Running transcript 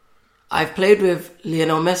I've played with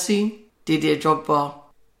Lionel Messi, Didier Drogba,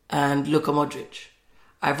 and Luka Modric.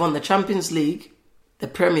 I've won the Champions League, the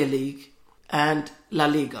Premier League, and La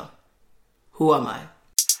Liga. Who am I?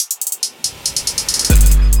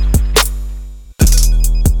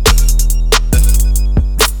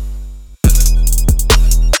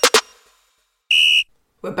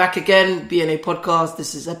 We're back again, BNA Podcast.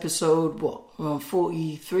 This is episode, we're on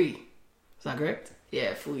 43. Is that correct?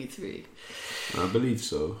 Yeah, 43. I believe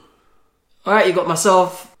so. Alright, you got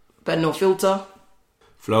myself, Ben No Filter.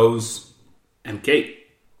 Flows. And Kate.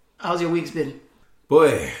 How's your week's been?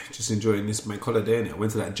 Boy, just enjoying this bank holiday, innit? I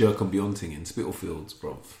went to that Jerk and Beyond thing in Spitalfields,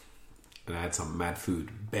 bruv. And I had some mad food,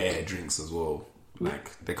 bare drinks as well. Like,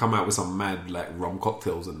 they come out with some mad, like, rum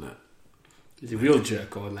cocktails and that. Is it real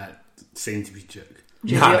jerk or like Sainsbury's jerk?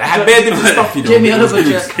 Nah, they had bare different stuff, you know. Jamie It was Oliver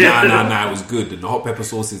good. jerk. Nah, it was good. And the hot pepper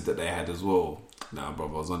sauces that they had as well. Nah, bruv,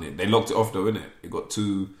 I was on it. They locked it off though, innit? It got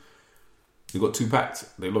two packed.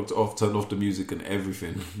 They locked it off, turned off the music and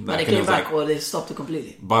everything. But they came back or they stopped it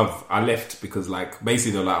completely? Bruv, I left because, like,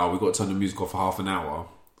 basically they're like, oh, we got to turn the music off for half an hour.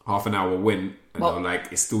 Half an hour went, and they were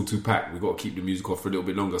like, it's still too packed. We got to keep the music off for a little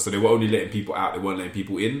bit longer. So they were only letting people out. They weren't letting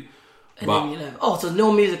people in. And then you know, so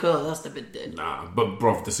no music, that's the bit dead. Nah, but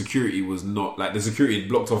bruv, the security was not, like, the security had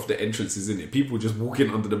blocked off the entrances, in it. People were just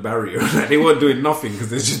walking under the barrier. Like, they weren't doing nothing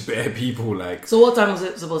because there's just bare people, like. So what time was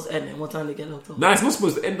it supposed to end and what time did it get locked off? Nah, it's not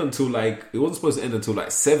supposed to end until, like, it wasn't supposed to end until,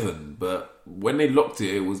 like, 7. But when they locked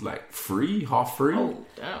it, it was, like, 3, half 3. Oh,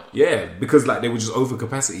 damn. Yeah, because, like, they were just over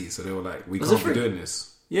capacity. So they were like, we Was can't it be free? doing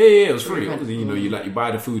this. Yeah, it was free. Free. Obviously, you know, you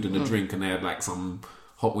buy the food and the drink, and they had, like, some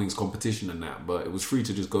hot wings competition and that. But it was free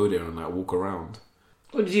to just go there and, like, walk around.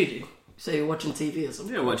 What did you do? So you're watching TV or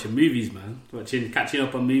something? Yeah, watching movies, man. Catching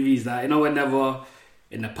up on movies. Like, you know, whenever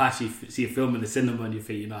in the past you see a film in the cinema and you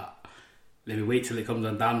think, you know, let me wait till it comes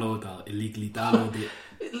on download or illegally download it.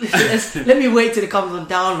 Let me wait till it comes on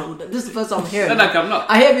download. This is the first time I'm hearing. Like, I'm not.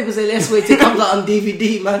 I hear people say, let's wait till it comes out on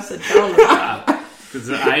DVD. Man said download.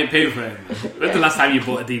 Because I ain't paying for it, man. When's the last time you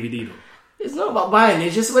bought a DVD, though? It's not about buying it.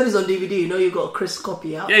 It's just when it's on DVD, you know you got a crisp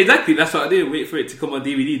copy out. Yeah, exactly. That's what I did. Wait for it to come on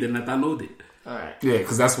DVD, then I download it. Alright. Yeah,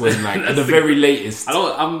 because that's when, like, at the very latest.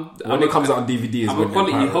 When it comes out on DVD is I'm when a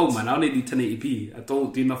quality they're hoe, pirates. man. I only do 1080p. I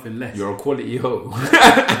don't do nothing less. You're a quality hoe.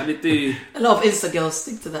 I need to... A lot of Insta girls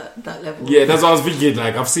stick to that level. Yeah, that's what I was thinking.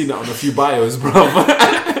 Like, I've seen that on a few bios, bro.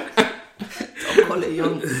 Quality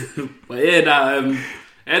young. But yeah,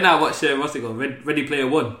 I watched what's it called? Ready Player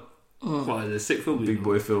One. What is it? A sick film. Big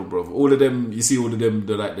boy film, bro. All of them, you see all of them,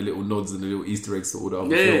 the little nods and the little Easter eggs to all the other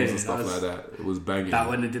films and stuff like that. It was banging. That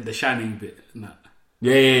when they did the Shining bit. Nah.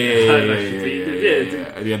 Yeah.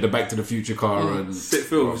 And you had the Back to the Future car and Sick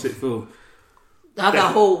film. It had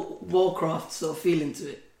that whole Warcraft sort of feeling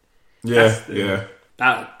to it. Yeah.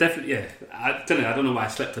 That definitely, yeah. I tell you, I don't know why I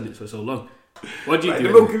slept on it for so long. What do you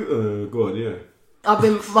do? Go on, yeah. I've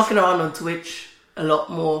been mucking around on Twitch a lot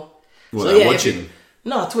more. What, So, like yeah, watching?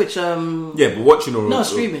 No, Twitch. Yeah, but watching or No,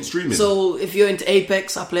 streaming. Streaming. So if you're into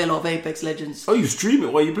Apex, I play a lot of Apex Legends. Oh, you stream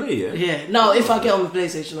it while you play, yeah? Yeah. Now, if I get on the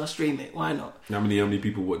PlayStation, I stream it. Why not? How many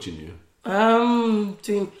people watching you?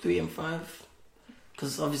 Between 3 and 5.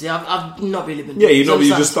 Because obviously I've not really been. Yeah, you know, so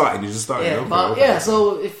you're just starting. Yeah, okay, but okay. yeah.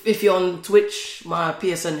 So if you're on Twitch, my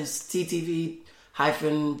PSN is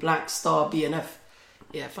TTV-Blackstar-BNF.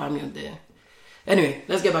 Yeah, find me on there. Anyway,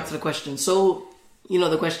 let's get back to the question. So, you know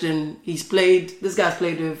the question. This guy's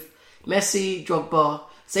played with Messi, Drogba.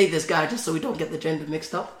 Say this guy just so we don't get the gender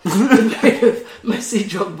mixed up. He played with Messi,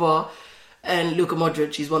 Drogba, and Luka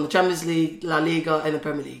Modric. He's won the Champions League, La Liga, and the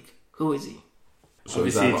Premier League. Who is he? So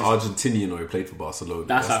is Obviously, that Argentinian or he played for Barcelona?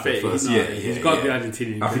 That's the I think. first. He's got to be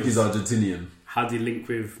Argentinian. I think he's Argentinian. How do you link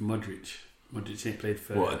with Modric? Modric ain't played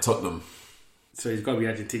for... What, at Tottenham? So he's got to be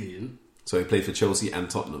Argentinian. So he played for Chelsea and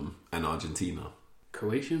Tottenham and Argentina.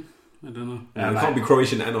 Croatian? I don't know. It can't be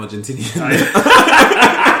Croatian and Argentinian.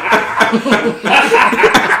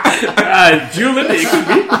 Julian, it could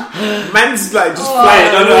be. Man's like just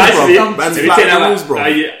flying. Man's flying rules, bro.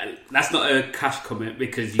 That's not a cash comment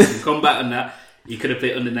because you can come back on that. You could have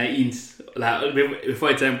played under 19s, like before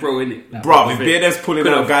I turned pro, innit? Like, bro, if BNF's pulling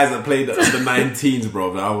out guys that played under 19s,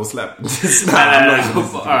 bro, I will slap.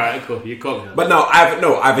 Alright, cool. You caught me. But no,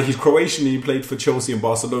 either he's Croatian and he played for Chelsea and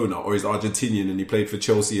Barcelona, or he's Argentinian and he played for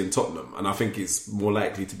Chelsea and Tottenham. And I think it's more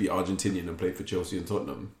likely to be Argentinian and played for Chelsea and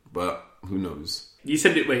Tottenham. But who knows? You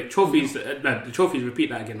said it. Wait, trophies. The trophies. Repeat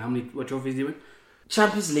that again. What trophies do you win?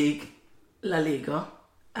 Champions League, La Liga,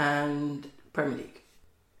 and Premier League.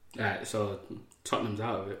 Alright, so Tottenham's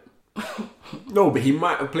out of it. No, but he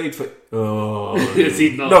might have played for. Is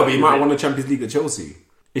he not? No, but he might have won the Champions League at Chelsea.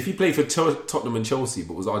 If he played for Tottenham and Chelsea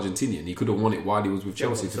but was Argentinian, he could have won it while he was with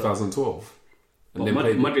Chelsea in 2012. And Well, then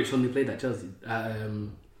played it. Modric only played at Chelsea.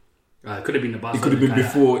 It could have been the Barcelona. It could have been guy.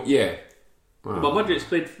 before, yeah. Wow. But Modric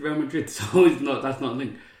played for Real Madrid, so that's not a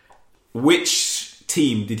thing. Which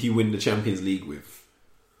team did he win the Champions League with?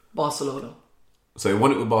 Barcelona. So he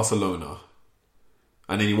won it with Barcelona.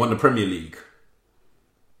 And then he won the Premier League.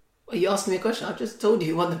 Well, you asked me a question. I just told you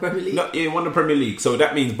he won the Premier League. No, yeah, he won the Premier League. So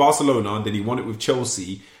that means Barcelona, then he won it with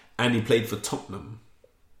Chelsea, and he played for Tottenham.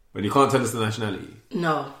 But you can't tell us the nationality.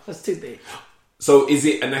 No, that's too big. So is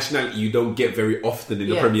it a nationality you don't get very often in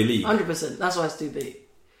the Premier League? 100%. That's why it's too big.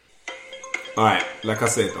 Alright, like I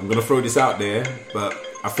said, I'm going to throw this out there, but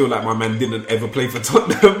I feel like my man didn't ever play for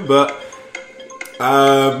Tottenham, but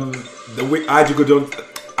Ija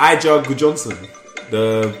Gudjohnsen,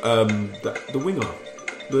 the winger,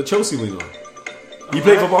 the Chelsea winger. He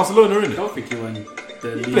played for Barcelona, I innit? don't think he won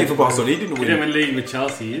the league. He played for Barcelona, he didn't He win. didn't win league with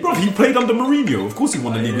Chelsea. Bro, he played under Mourinho. Of course he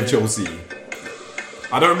won the league with Chelsea.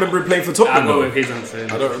 I don't remember him playing for Tottenham. I'll go though. with his answer.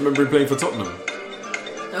 I don't remember him playing for Tottenham.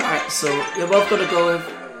 Alright, so you're both going to go with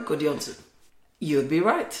Gudjohnsen. You'd be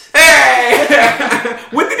right.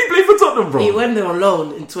 When did he play for Tottenham, bro? He went there on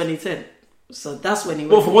loan in 2010. So that's when he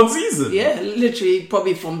went. Well, for one season? Yeah, literally,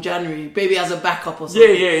 probably from January. Maybe as a backup or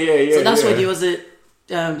something. Yeah. So that's when he was at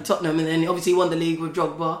Tottenham, and then obviously he won the league with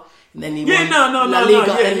Drogba, and then he won La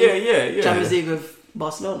Liga and Champions League with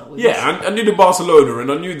Barcelona. I knew the Barcelona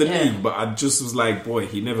and I knew the league, but I just was like, boy,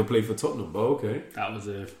 he never played for Tottenham. But okay, That was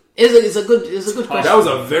a... It's a good question. that was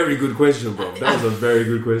a very good question, bro. That was a very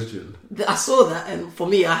good question. I saw that, and for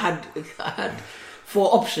me, I had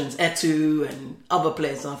 4 options: Etu and other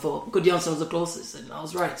players. And I thought Gudjohnsen was the closest, and I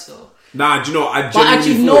was right. So, Nah, do you know? I but genuinely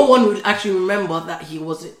actually, thought, no one would actually remember that he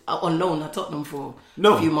was on loan at Tottenham for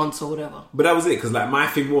No. a few months or whatever. But that was it, because like my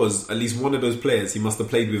thing was at least one of those players he must have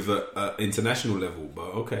played with at international level.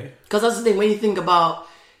 But okay, Because that's the thing, when you think about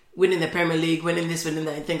winning the Premier League, winning this, winning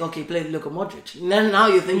that, you think, okay, play Luka Modric. And then now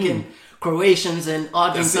you're thinking Croatians and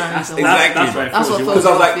Argentines. That's and exactly. That's what Because throws I you was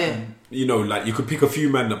off, like, yeah. you know, like you could pick a few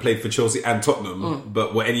men that played for Chelsea and Tottenham,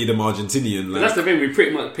 but were any of them Argentinian? Like, That's the thing, we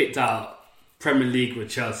pretty much picked out Premier League with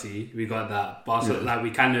Chelsea. We got that. Barcelona, like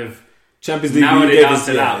we kind of Champions League narrowed we it gave down us-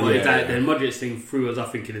 to that. But yeah, it's like yeah. the Modric thing threw us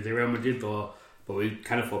off thinking, is it Real Madrid or... But we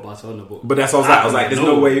kind of thought Barcelona. But that's what I was like, there's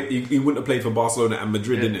no way he wouldn't have played for Barcelona and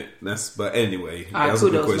Madrid, innit? But anyway, Alright, that's a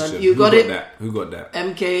good kudos, man. question. You got it. That? Who got that?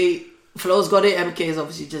 MK, Flo's got it. MK is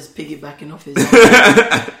obviously just piggybacking off his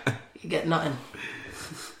You get nothing.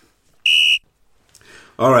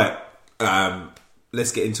 All right,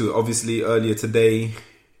 let's get into it. Obviously, earlier today,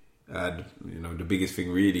 the biggest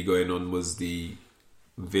thing really going on was the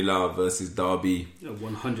Villa versus Derby. A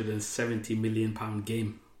 £170 million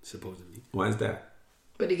game, supposedly. Why is that?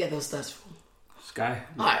 Where do you get those stats from? Sky.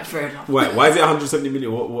 Alright, fair enough. Why is it 170 million?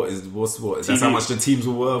 What is that's how much the teams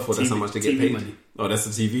were worth, or that's how TV much they get paid? money. Oh, that's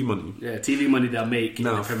the TV money. Yeah, TV money they'll make in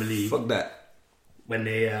No, the Premier League. fuck that. When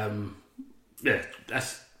they,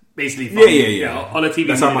 that's basically... Yeah. All the TV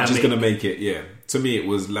That's how money much they'll it's going to make. make it, yeah. To me, it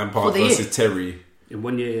was For Lampard the versus year? Terry. In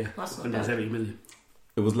 1 year, That's not 170 million.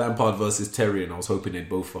 It was Lampard versus Terry, and I was hoping they'd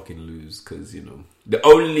both fucking lose, because, the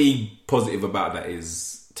only positive about that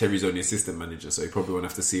is Terry's only assistant manager, so you probably won't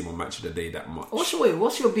have to see him on Match of the Day that much. What's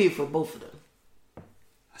your beef with both of them?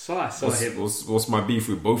 I saw him. What's my beef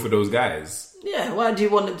with both of those guys? Yeah, why do you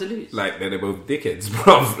want them to lose? Like, they're both dickheads,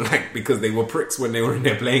 bruv. Like, because they were pricks when they were in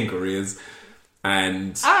their playing careers.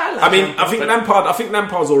 And I think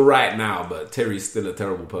Lampard's alright now, but Terry's still a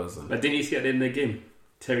terrible person. But didn't you see at the end of the game?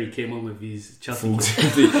 Terry came on with his Chelsea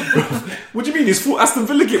kit. What do you mean? His full Aston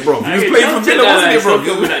Villa kit, bro. He was Okay, playing for Villa, wasn't it,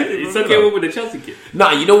 bro? He still came on with the Chelsea kit.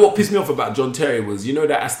 Nah, you know what pissed me off about John Terry was,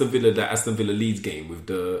 that Aston Villa Leeds game with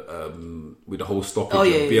the whole stoppage. Oh,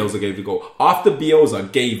 yeah, and Bielsa gave the goal. After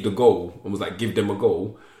Bielsa gave the goal and was like, give them a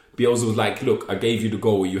goal, Bielsa was like, look, I gave you the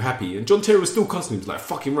goal, are you happy? And John Terry was still cussing him. He was like,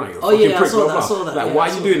 fucking right, you're a fucking prick, blah, blah. I saw that. Like, Yeah, why I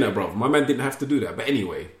are you saw doing that. that, bro? My man didn't have to do that. But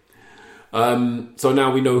anyway. So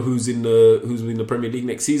now we know who's in the Premier League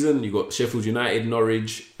next season. You got Sheffield United,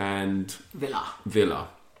 Norwich, and Villa.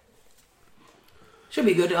 Should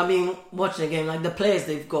be good. I mean, watching the game, like the players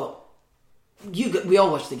they've got. We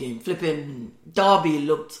all watched the game. Flipping Derby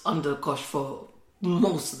looked under Kosh for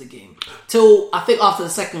most of the game. Till I think after the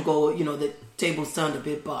second goal, the tables turned a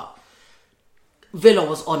bit, but Villa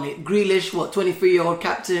was on it. Grealish, 23-year-old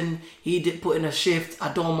captain, he did put in a shift.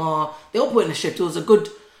 Adoma, they all put in a shift. It was a good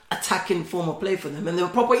attacking form of play for them, and they were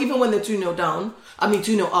proper. Even when they're 2-0 down,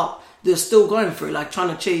 2-0 up, they're still going for it, like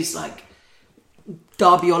trying to chase like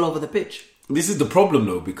Derby all over the pitch. this is the problem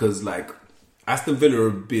though, because like Aston Villa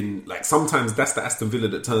have been like, sometimes that's the Aston Villa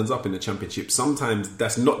that turns up in the Championship. Sometimes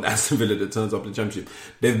that's not the Aston Villa that turns up in the Championship.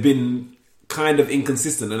 They've been kind of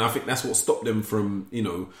inconsistent, and I think that's what stopped them from, you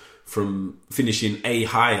know, from finishing A,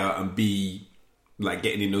 higher, and B, like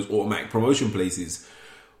getting in those automatic promotion places.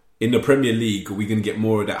 In the Premier League, are we going to get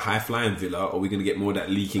more of that high-flying Villa, or are we going to get more of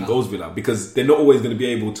that leaking goals Villa? Because they're not always going to be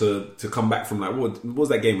able to come back from like, what was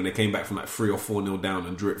that game when they came back from like 3 or 4-0 down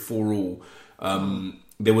and drew it 4-4?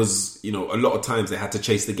 There was, you know, a lot of times they had to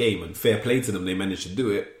chase the game, and fair play to them, they managed to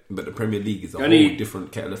do it. But the Premier League is a whole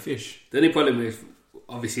different kettle of fish. The only problem is,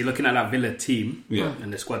 obviously, looking at that Villa team Yeah.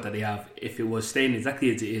 and the squad that they have, if it was staying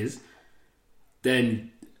exactly as it is,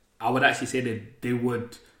 then I would actually say that they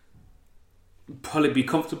would probably be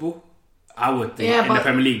comfortable, I would think, in the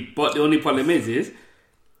Premier League. But the only problem is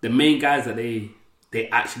the main guys that they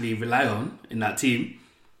actually rely on in that team,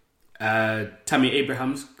 Tammy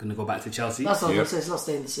Abraham's going to go back to Chelsea. That's what I was going to say. It's not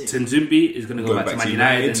staying the same. Tanzumbi is going to go back to Man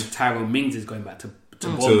United, and Tyrone Mings is going back to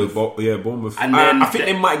Bournemouth. Bournemouth. And then I think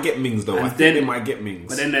they might get Mings though. They might get Mings.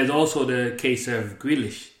 But then there's also the case of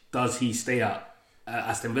Grealish. Does he stay at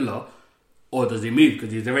Aston Villa, or does he move?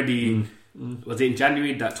 Because he's already... Was it in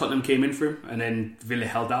January that Tottenham came in for him, and then Villa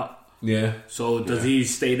held out? Yeah. So does he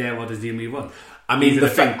stay there, or does he move on? I mean, the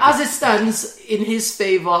fact, as it stands, in his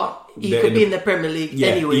favour, he could be in the Premier League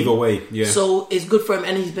anyway. Either way, yeah. So it's good for him,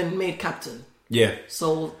 and he's been made captain. Yeah.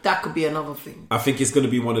 So that could be another thing. I think it's going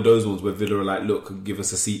to be one of those ones where Villa are like, look, give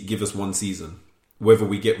us one season. Whether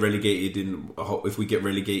we get relegated if we get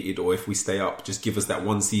relegated or if we stay up, just give us that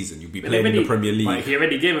one season. You'll be playing in the Premier League. Like, he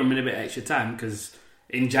already gave him a little bit extra time, because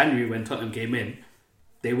in January when Tottenham came in,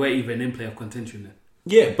 they weren't even in playoff contention then.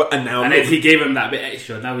 Yeah, and now then he gave him that bit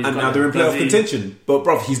extra. Now they're in playoff contention. But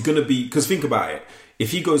bruv, he's gonna be, because think about it.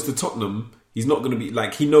 If he goes to Tottenham, he's not gonna be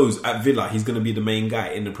like, he knows at Villa he's gonna be the main guy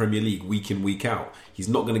in the Premier League week in, week out. He's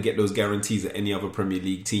not gonna get those guarantees at any other Premier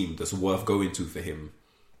League team that's worth going to for him.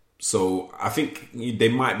 So I think they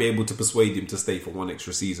might be able to persuade him to stay for one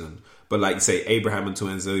extra season. But like say Abraham and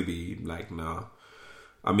Tuanzebe, like nah.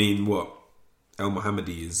 I mean, what? El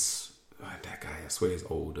Mohammadi is... that guy, I swear, is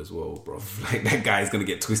old as well, bro. Like, that guy is going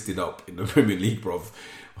to get twisted up in the Premier League, bro.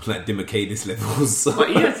 Like, Dimakadis levels. But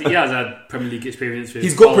he has had Premier League experience.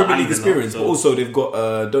 He's got Premier League experience, but also they've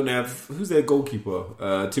got... don't they have... Who's their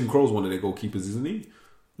goalkeeper? Tim Krul's one of their goalkeepers, isn't he?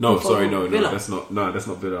 No, sorry, no, that's not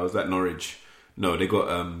Villa. I was at Norwich. No, they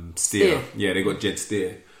got Steer. Yeah, they got Jed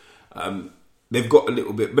Steer. They've got a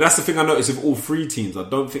little bit, but that's the thing I noticed with all three teams. I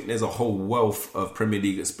don't think there's a whole wealth of Premier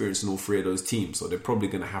League experience in all three of those teams, so they're probably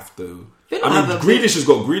going to have to. I mean, Grealish has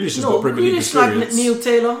got Premier League experience. Like Neil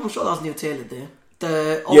Taylor. I'm sure that was Neil Taylor there.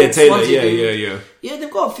 Taylor. Yeah. Yeah, they've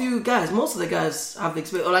got a few guys. Most of the guys have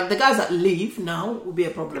experience. Or like the guys that leave now will be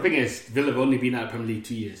a problem. The thing is, Villa have only been at the Premier League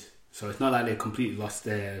 2 years, so it's not like they completely lost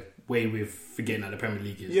their way with forgetting that the Premier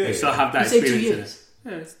League is. Yeah, they still have that you experience. Say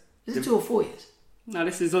 2 years. Is it 2 or 4 years? No,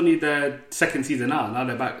 this is only the second season now. Now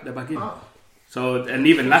they're back in. Oh. So, and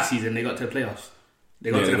even last season they got to the playoffs.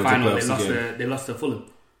 They got to the final. They lost to Fulham.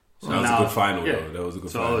 So that was a good final, though. That was a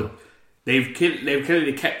good final. So they've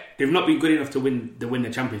clearly kept. They've not been good enough to win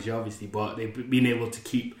the championship, obviously, but they've been able to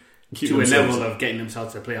keep to a level of getting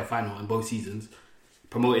themselves to a playoff final in both seasons.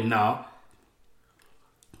 Promoted now.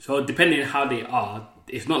 So depending on how they are,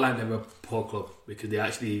 it's not like they're a poor club, because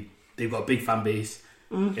they've got a big fan base.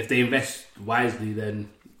 If they invest wisely, then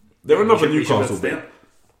they're another Newcastle.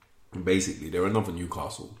 Basically, they're another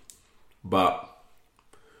Newcastle. But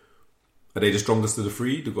are they the strongest of the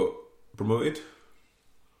three that got promoted?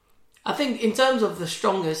 I think in terms of the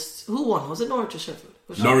strongest, who won? Was it Norwich or Sheffield?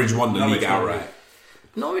 Norwich won the league outright.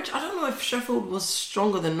 Norwich, I don't know if Sheffield was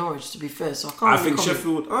stronger than Norwich, to be fair, so I can't. I think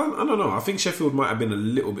Sheffield, I don't know. I think Sheffield might have been a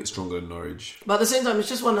little bit stronger than Norwich. But at the same time, it's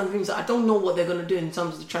just one of the things that I don't know what they're going to do in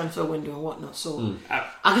terms of the transfer window and whatnot. So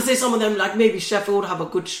I can say some of them, like maybe Sheffield, have a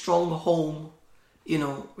good, strong home,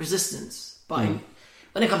 resistance. But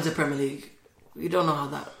when it comes to Premier League, you don't know how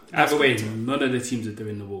that. Either way, none of the teams are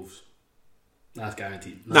doing the Wolves. That's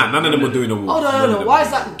guaranteed. None of them are doing the Wolves. Oh, no. Why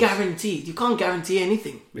is that guaranteed? You can't guarantee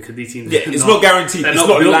anything. Because these teams... Yeah, it's not guaranteed. It's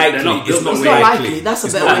not likely. It's not likely. That's a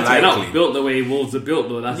better way. They're not built the way Wolves are built,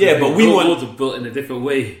 though. But Wolves are built in a different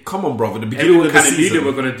way. Come on, brother. At the beginning of the season...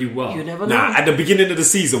 we're going to do well. You never know. At the beginning of the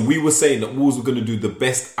season, we were saying that Wolves were going to do the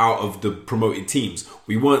best out of the promoted teams.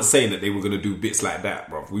 We weren't saying that they were going to do bits like that,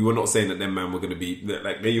 bro. We were not saying that them man were going to be...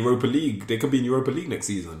 Like, the Europa League. They could be in Europa League next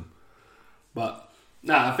season. But,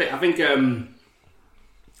 I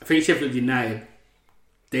think Sheffield United,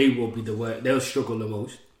 they will be the worst. They'll struggle the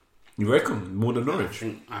most. You reckon? More than Norwich?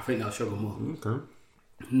 I think they'll struggle more. Okay.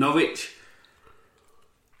 Norwich,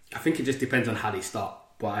 I think it just depends on how they start.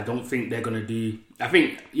 but I don't think they're going to do. I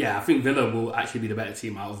think Villa will actually be the better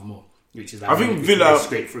team out of them all, which is like, I think Villa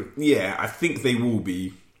straight through. Yeah, I think they will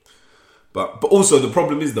be, but also the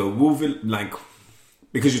problem is though, will Villa, like,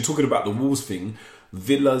 because you're talking about the Wolves thing,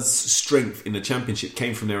 Villa's strength in the Championship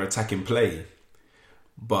came from their attacking play,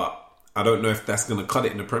 but I don't know if that's going to cut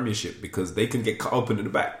it in the Premiership because they can get cut open at the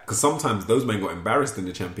back. Because sometimes those men got embarrassed in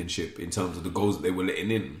the Championship in terms of the goals that they were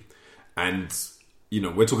letting in. And, you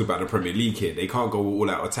know, we're talking about the Premier League here. They can't go all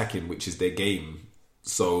out attacking, which is their game.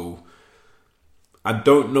 So, I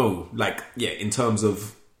don't know. Like, yeah, in terms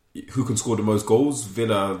of who can score the most goals,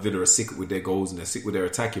 Villa are sick with their goals and they're sick with their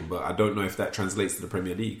attacking. But I don't know if that translates to the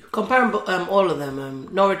Premier League. Comparing all of them,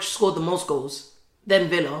 Norwich scored the most goals. Then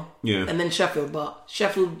Villa, and then Sheffield, but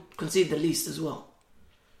Sheffield conceded the least as well.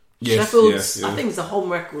 Yes, Sheffield's, yeah. I think the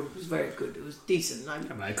home record was very good. It was decent. Like,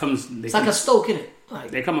 It's like a Stoke, innit?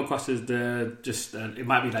 Like, they come across as it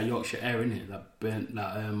might be like Yorkshire Air, innit? Not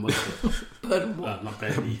Burnley.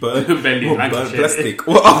 Burnley, Lancashire. Plastic.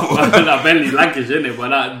 Wow. Burnley, Lancashire, innit?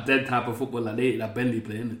 But that type of football like Burnley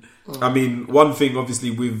play, innit? I mean, one thing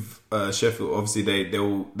obviously with Sheffield, obviously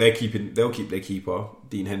they'll keep their keeper,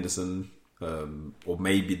 Dean Henderson. Or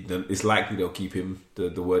maybe it's likely they'll keep him. The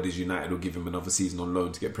word is United will give him another season on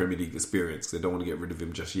loan to get Premier League experience. They don't want to get rid of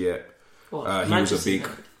him just yet. He was a big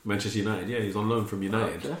Manchester United. Yeah, he's on loan from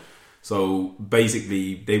United. Okay. So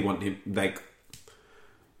basically, they want him. Like,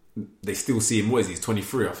 they still see him. What is he? He's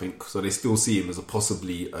 23, I think. So they still see him as a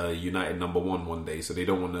possibly United number one day. So they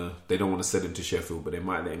don't want to sell him to Sheffield, but they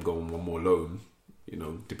might let him go on one more loan. You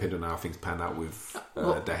know, depending on how things pan out with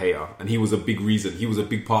De Gea. And he was a big reason. He was a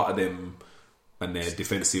big part of them and their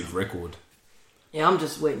defensive record. Yeah, I'm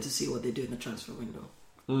just waiting to see what they do in the transfer window.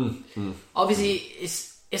 Obviously,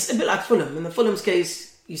 it's a bit like Fulham. In the Fulham's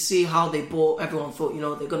case, you see how they bought. Everyone thought, you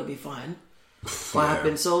know, they're going to be fine. What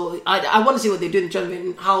happened? So I want to see what they do in the transfer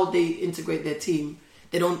window, how they integrate their team.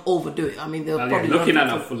 They don't overdo it. I mean, they'll probably looking at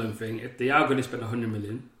that Fulham thing. If they are going to spend 100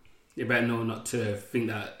 million, you better know not to think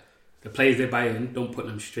that the players they buy in, don't put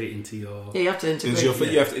them straight into your... Yeah, you have to integrate them.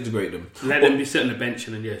 You have to integrate them. Let them be sitting on the bench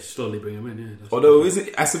and then, slowly bring them in. Yeah, although, is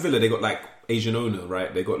it Aston Villa, they got like Asian owner,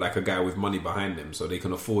 right? They got like a guy with money behind them, so they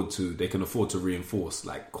can afford to reinforce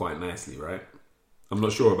like quite nicely, right? I'm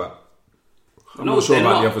not sure about the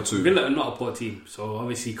other two. Villa are not a poor team, so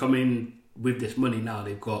obviously coming with this money now,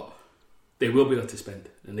 they will be able to spend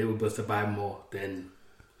and they will be able to buy more than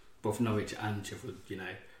both Norwich and Sheffield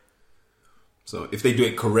United. So if they do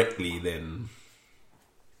it correctly, then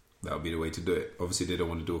that would be the way to do it. Obviously, they don't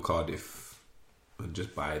want to do a Cardiff and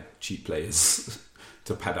just buy cheap players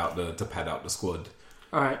to pad out the squad.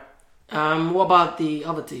 All right. What about the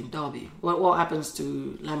other team, Derby? What happens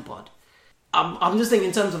to Lampard? I'm just thinking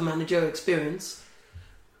in terms of managerial experience,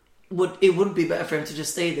 it would be better for him to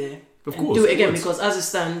just stay there and do it again, because as it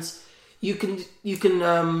stands, you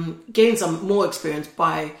can gain some more experience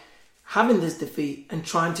by having this defeat and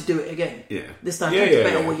trying to do it again. Yeah. This time, trying to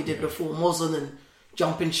better what you did before, more so than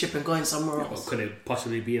jumping ship and going somewhere else. Or could it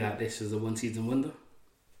possibly be like this as a one-season wonder?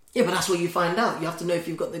 Yeah, but that's what you find out. You have to know if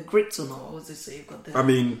you've got the grits or not. What does it say? You've got the... I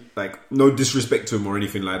mean, like, no disrespect to him or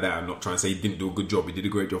anything like that. I'm not trying to say he didn't do a good job. He did a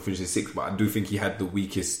great job finishing sixth, but I do think he had the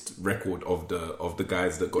weakest record of the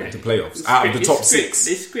guys that got into playoffs. Out of the top six.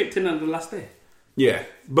 They scraped in on the last day. Yeah,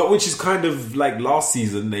 but which is kind of like last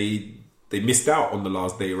season, they missed out on the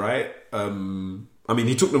last day, right? I mean,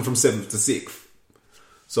 he took them from 7th to 6th.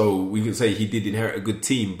 So we can say he did inherit a good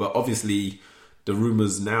team, but obviously the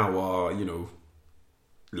rumours now are, you know,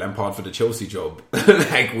 Lampard for the Chelsea job,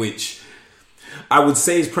 like, which I would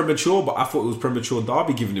say is premature, but I thought it was premature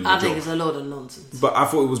Derby giving him the job. I think it's a load of nonsense. But I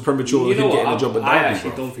thought it was premature him getting a job at Derby. I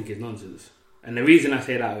actually don't think it's nonsense. And the reason I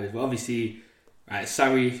say that is, obviously, right,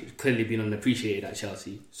 Sarri clearly been unappreciated at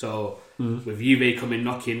Chelsea. So with Juve coming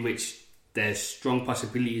knocking, which there's strong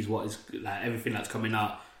possibilities what is like everything that's coming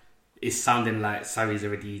out is sounding like Sarri's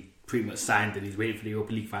already pretty much signed and he's waiting for the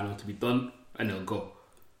Europa League final to be done and he'll go.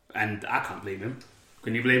 And I can't blame him.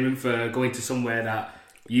 Can you blame him for going to somewhere that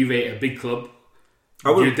Juve, a big club? I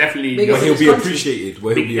would definitely. Where he'll be appreciated.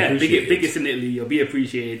 Biggest in Italy. You'll be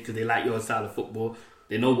appreciated because they like your style of football.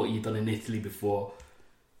 They know what you've done in Italy before,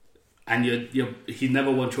 and he's never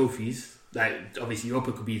won trophies. Like, obviously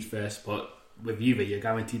Europa could be his first, but with Juve, you're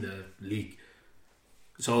guaranteed the league.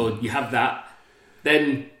 So you have that.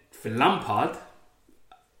 Then for Lampard,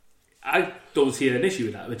 I don't see an issue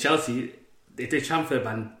with that. With Chelsea, if the transfer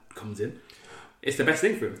ban comes in, it's the best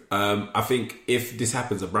thing for him. I think if this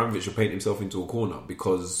happens, Abramovich will paint himself into a corner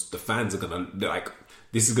because the fans are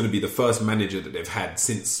this is gonna be the first manager that they've had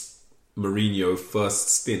since Mourinho's first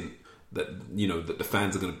stint that, you know, that the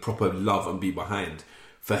fans are gonna proper love and be behind.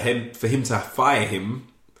 for him to fire him,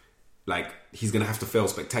 like he's gonna have to fail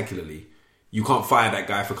spectacularly. You can't fire that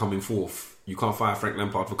guy for coming fourth. You can't fire Frank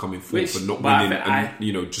Lampard for coming fourth and not winning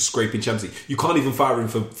and just scraping Champions League. You can't even fire him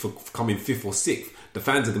for coming fifth or sixth. The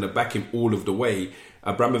fans are going to back him all of the way.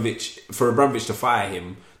 Abramovich to fire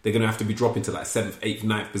him, they're going to have to be dropping to like 7th, 8th,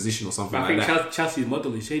 9th position or something like that. I think Chelsea's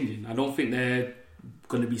model is changing. I don't think they're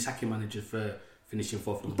going to be sacking managers for finishing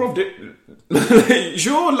fourth. Bro,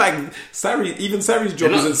 sure, like Sarri's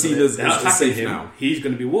job isn't seen as safe him. now. He's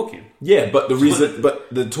going to be walking. Yeah, but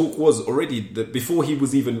the talk was already that before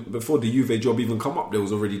the Juve job even come up, there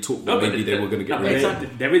was already talk that maybe they were going to get rid of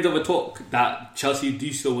him. There is other talk that Chelsea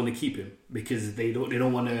do still want to keep him because they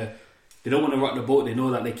don't want to rock the boat. They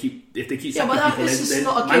know that if they keep sacking people, it's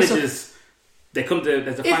not a managers. Case of, they come to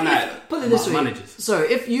there's a finite put it this way. Managers.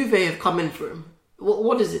 Sorry, if Juve have come in for him.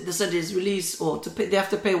 What is it? They said his release or to pay, they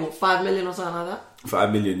have to pay what, 5 million or something like that.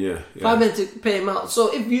 5 million, yeah. 5 million to pay him out.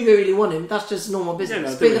 So if you really want him, that's just normal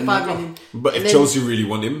business. Pay the 5 million. But if Chelsea really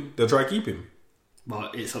want him, they'll try to keep him.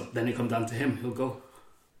 But then it comes down to him. He'll go.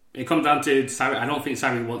 It comes down to Sarri. I don't think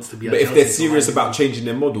Sarri wants to be. But if they're serious about changing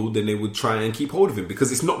their model, then they would try and keep hold of him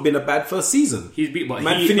because it's not been a bad first season. He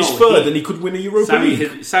finished third and he could win a Europa League.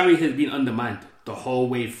 Sarri has been undermined the whole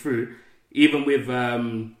way through, even with.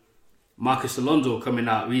 Marcus Alonso coming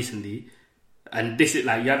out recently, and this is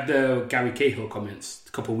like you have the Gary Cahill comments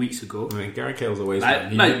a couple of weeks ago. I mean, Gary Cahill's always like,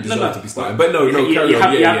 he deserved to be starting, but you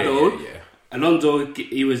have Alonso.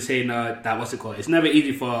 He was saying that what's it called? It's never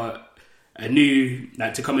easy for a new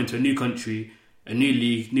to come into a new country, a new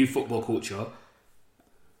league, new football culture,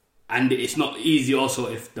 and it's not easy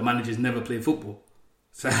also if the managers never played football.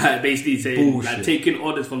 So basically saying taking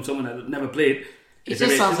orders from someone that never played. It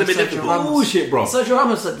just sounds like Sergio Ramos. Bullshit, bro. Sergio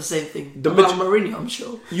Ramos said the same thing about Mourinho, I'm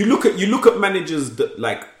sure. You look at managers that,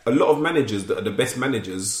 like, a lot of managers that are the best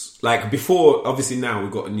managers. Like, before, obviously now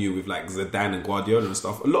we've got a new with, like, Zidane and Guardiola and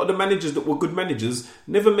stuff. A lot of the managers that were good managers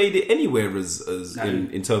never made it anywhere as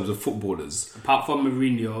in terms of footballers. Apart from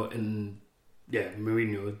Mourinho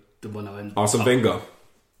Mourinho, the one I went... Arsene Wenger.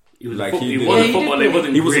 He was a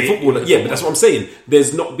footballer. He was a footballer. Yeah, but that's what I'm saying.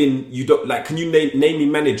 There's not been. You don't like. Can you name me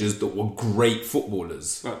managers that were great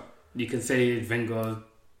footballers? Well, you can say Wenger.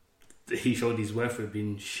 He showed his worth for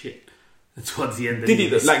being shit towards the end. Did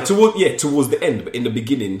he? Like towards the end, but in the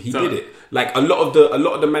beginning he did it. Like a lot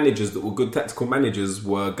of the managers that were good tactical managers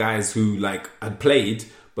were guys who like had played.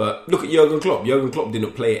 But look at Jurgen Klopp. Jurgen Klopp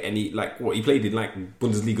didn't play any he played in like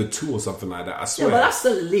Bundesliga 2 or something like that. I swear. Yeah, but that's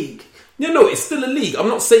still a league. Yeah, no, it's still a league. I'm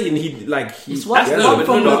not saying he's one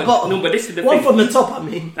from the bottom. No, but this is the one thing. From the top. I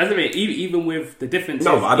mean, that's the thing. Even with the difference.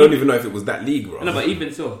 No, I don't even know if it was that league, bro. No, but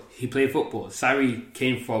even so, he played football. Sarri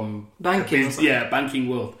came from banking. Banking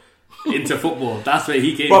world into football. That's where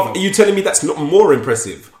he came from. Are you telling me that's not more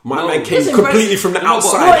impressive? My man came completely from the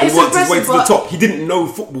outside and worked his way to the top. He didn't know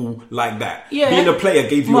football like that. Yeah, being a player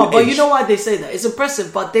gave you an edge. But you know why they say that? It's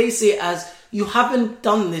impressive, but they see it as you haven't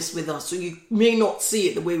done this with us, so you may not see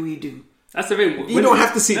it the way we do. That's the thing. You don't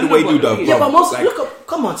have to see it the way you do, though. Yeah, but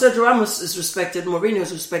come on, Sergio Ramos is respected, Mourinho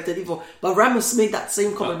is respected, even. But Ramos made that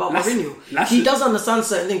same comment about Mourinho. He does understand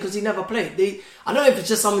certain things because he never played. I don't know if it's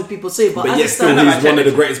just something people say, but yet still he's one of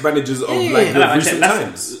the greatest managers of recent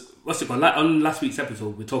times. What's it called? Like on last week's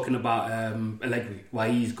episode, we're talking about Allegri, why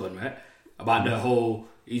he's gone, right? About the whole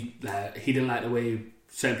he didn't like the way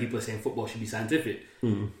certain people are saying football should be scientific.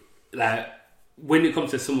 Like, when it comes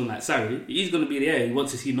to someone like Sarri, he's going to be there. He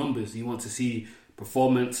wants to see numbers. He wants to see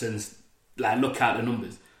performance and like look at the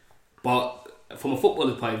numbers. But from a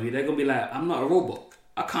footballer's point of view, they're going to be like, I'm not a robot.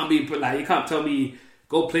 I can't be like, you can't tell me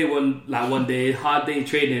go play one day, hard day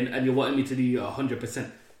training, and you're wanting me to do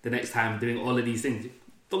 100% the next time doing all of these things. It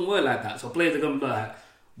don't work like that. So players are going to be like,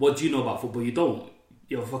 what do you know about football? You don't.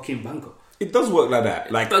 You're a fucking banker. It does work like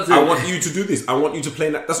that. Like, I want you to do this. I want you to play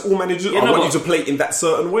in that. That's all managers do. I want you to play in that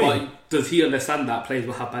certain way. But does he understand that players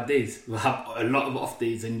will have bad days? Will have a lot of off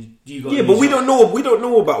days, and you got. Yeah, but we don't know. We don't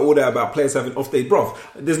know about all that about players having off days, bro.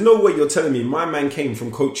 There's no way you're telling me my man came from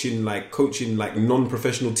coaching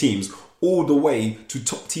non-professional teams all the way to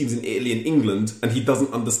top teams in Italy and England, and he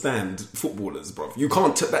doesn't understand footballers, bro. You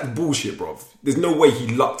can't. That's bullshit, bro. There's no way he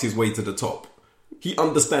lucked his way to the top. He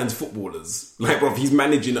understands footballers. Like, bro, he's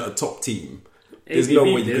managing at a top team. There's no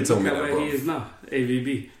way you can tell me that, bro. He is now.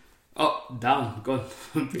 AVB. Up, down, gone.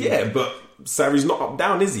 Yeah, but Sarri's not up,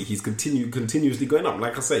 down, is he? He's continuously going up.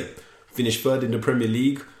 Like I say, finished third in the Premier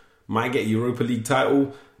League. Might get a Europa League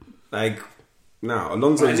title. Like,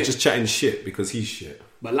 Alonso is just chatting shit because he's shit.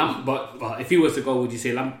 But if he was to go, would you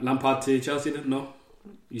say Lampard to Chelsea then? No?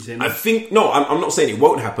 You say no? I think, no, I'm not saying it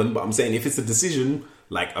won't happen, but I'm saying if it's a decision...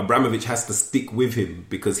 Like, Abramovich has to stick with him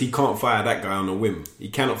because he can't fire that guy on a whim. He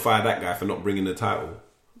cannot fire that guy for not bringing the title.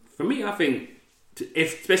 For me, I think,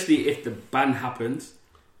 especially if the ban happens,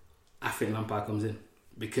 I think Lampard comes in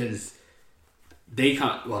because they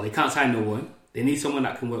can't sign no one. They need someone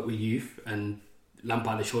that can work with youth, and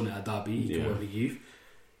Lampard has shown it at Derby. He can work with youth.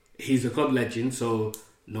 He's a club legend, so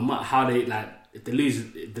no matter how if they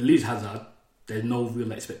lose Hazard, there's no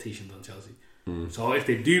real expectations on Chelsea. So if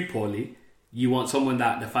they do poorly, you want someone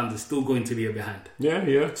that the fans are still going to be behind.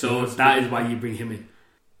 Yeah. So that is why you bring him in.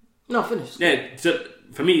 No, finished. Yeah, so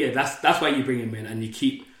for me, that's why you bring him in and you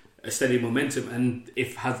keep a steady momentum. And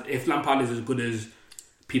if Lampard is as good as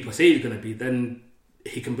people say he's going to be, then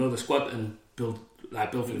he can build a squad and build for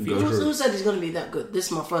the future. Who said he's going to be that good? This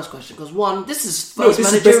is my first question. Because this is this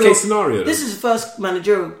is best case scenario. This is his first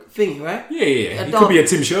managerial thing, right? Yeah. He could be a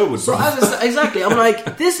Tim Sherwood. So exactly, I'm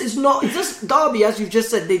like, this is not just Derby, as you just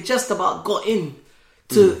said. They just about got in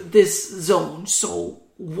to this zone. So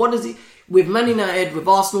what is he with Man United, with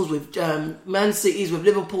Arsenal's, with Man City's, with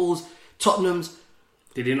Liverpool's, Tottenham's?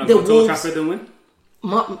 Did he not go to Old Trafford and win?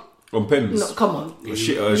 On pens. No, come on.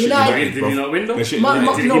 United, did he not win though?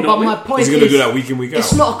 But my point is, he's going to do that week in, week out.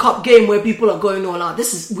 It's not a cup game where people are going all out.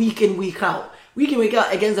 This is week in, week out. Week in, week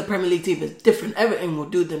out against the Premier League team is different. Everything will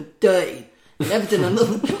do them dirty. Everything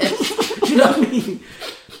another place. You know what I mean?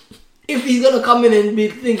 If he's going to come in and be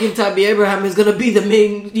thinking Tammy Abraham is going to be the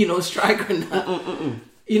main, striker and that.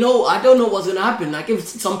 I don't know what's going to happen. Like, if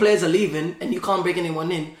some players are leaving and you can't bring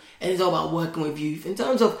anyone in, and it's all about working with youth. In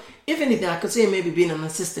terms of, if anything, I could say maybe being an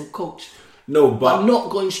assistant coach. No, but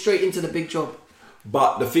not going straight into the big job.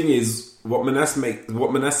 But the thing is, what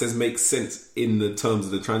Manasseh says makes sense in the terms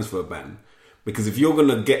of the transfer ban. Because if you're going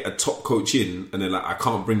to get a top coach in and they're like, I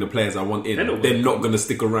can't bring the players I want in, they're not going to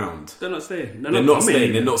stick around. They're not staying. They're not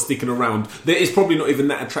staying. They're not sticking around. There is probably not even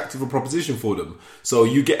that attractive a proposition for them. So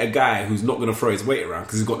you get a guy who's not going to throw his weight around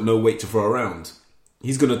because he's got no weight to throw around.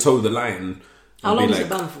 He's going to toe the line. How long is it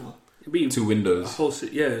banned for? 2 windows. A whole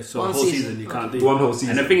season you can't do. One whole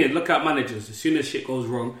season. And the thing is, look at managers. As soon as shit goes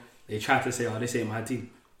wrong, they try to say, this ain't my team.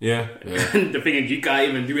 Yeah. And the thing is, you can't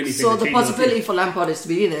even do anything. So the possibility for Lampard is to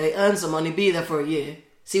be there, earn some money, be there for a year,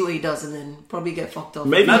 see what he does, and then probably get fucked off.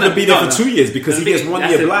 Maybe he could be there for 2 years because he gets 1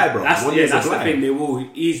 year blight, bro. That's the thing. They will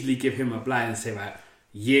easily give him a blight and say, right,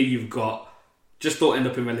 year you've got, just don't end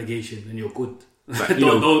up in relegation and you're good. Like,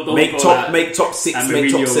 don't make top 6,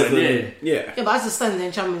 make top 7. Yeah, but as it stands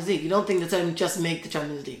in Champions League, you don't think the team just make the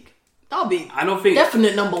Champions League? That'll be I don't think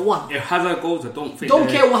definite number 1. If Hazard goes, I don't think. Don't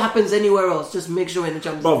care what happens anywhere else. Just make sure in the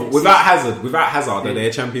Champions League. Without Hazard, are they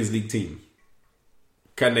a Champions League team?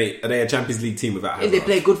 Are they a Champions League team without Hazard? If they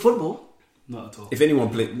play good football, not at all. If anyone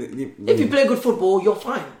play, if you play good football, you're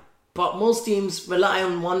fine. But most teams rely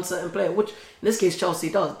on one certain player, which in this case Chelsea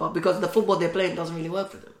does. But because the football they're playing doesn't really work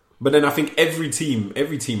for them. But then I think every team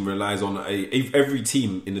relies on every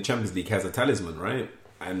team in the Champions League has a talisman, right?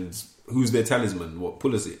 And who's their talisman? What,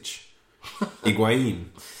 Pulisic, Higuain?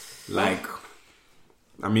 Like,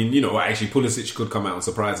 I mean, actually Pulisic could come out and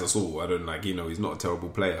surprise us all. I don't he's not a terrible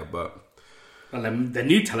player, but the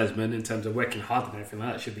new talisman in terms of working hard and everything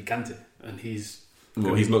like that should be Kante, and he's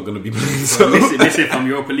not going to be playing. So listen, from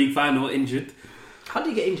Europa League final, injured. How did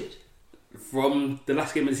he get injured? From the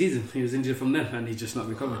last game of the season, he was injured from then, and he's just not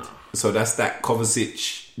recovered. So that's that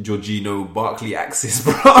Kovacic, Jorginho, Barkley axis,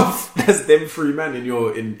 bruv. That's them 3 man in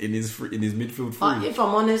his midfield 3. But if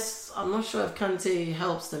I'm honest, I'm not sure if Kante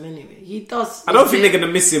helps them anyway. He does. I don't think they're going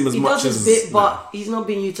to miss him as much as. But he's not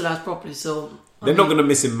being utilised properly, so they're not going to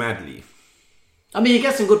miss him madly. I mean, he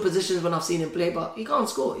gets in good positions when I've seen him play, but he can't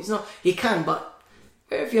score. He can, but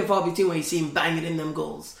very few and far between when you see him banging in them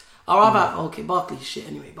goals. I'd rather Barkley's shit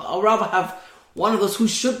anyway, but I'd rather have one of those who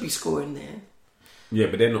should be scoring there. Yeah,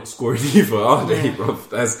 but they're not scoring either, are they, bro?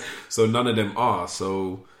 So none of them are.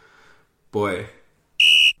 So, boy.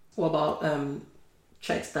 What about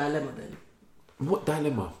Czech's dilemma then? What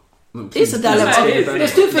dilemma? It's a dilemma.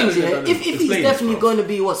 There's 2 things here. If he's definitely going to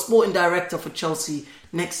be sporting director for Chelsea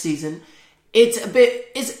next season, it's a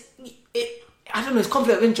bit. I don't know. It's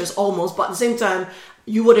conflict of interest almost, but at the same time,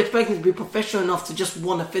 you would expect him to be professional enough to just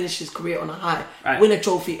want to finish his career on a high, right, win a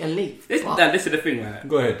trophy and leave. This is the thing, right?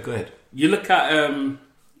 Go ahead. You look at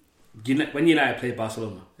when United played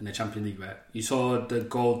Barcelona in the Champions League, right? You saw the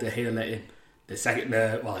goal De Gea let in.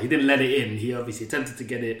 He didn't let it in. He obviously attempted to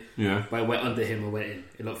get it, but it went under him and went in.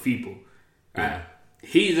 It looked feeble. Right?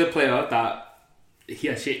 He's a player that he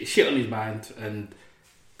has shit on his mind and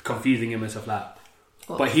confusing him and stuff like that.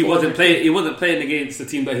 But he wasn't playing. He wasn't playing against the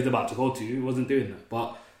team that he's about to go to. He wasn't doing that.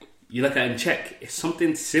 But you look at him, Czech. If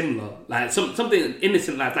something similar, like something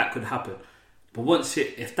innocent like that, could happen. But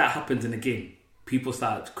if that happens in a game, people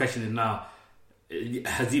start questioning now.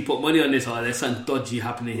 Has he put money on this, or there's something dodgy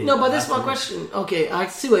happening here? No, but that's my question. Okay, I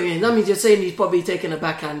see what you mean. That means you're saying he's probably taking a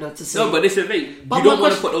backhander to say. No, but this is the thing. You don't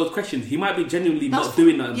want to put those questions. He might be genuinely not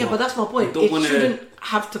doing that. Yeah, but that's my point. It shouldn't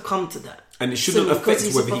have to come to that. And it shouldn't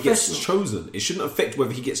affect whether he gets chosen. It shouldn't affect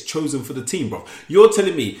whether he gets chosen for the team, bro. You're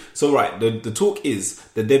telling me... So, right, the talk is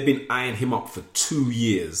that they've been eyeing him up for 2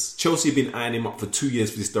 years. Chelsea have been eyeing him up for 2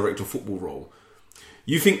 years for this director of football role.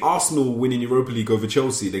 You think Arsenal winning Europa League over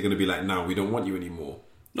Chelsea, they're going to be like, nah, we don't want you anymore.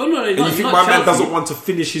 No, and you think my man doesn't want to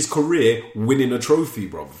finish his career winning a trophy,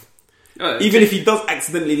 bruv? Even if he does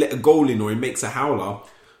accidentally let a goal in or he makes a howler,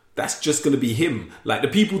 that's just going to be him. Like, the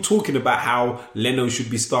people talking about how Leno should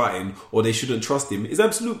be starting or they shouldn't trust him is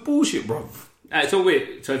absolute bullshit, bruv. So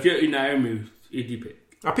wait, so if you're Unai Emery, who do you pick?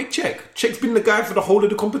 I pick Cech. Cech's been the guy for the whole of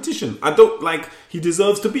the competition. I don't he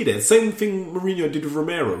deserves to be there. Same thing Mourinho did with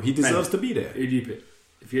Romero. He deserves to be there. Who do you pick?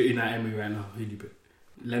 If you're Unai Emery right now, who do you pick?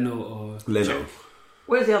 Leno or Leno? Cech?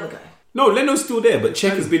 Where's the other guy? No, Leno's still there, but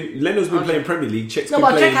Leno's been playing Premier League. Cech's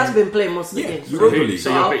but Cech has been playing most of the games. Europa League.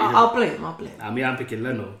 So I'll play him. I mean, I'm picking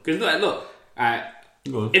Leno because look,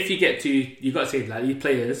 if you get to, you got to say like these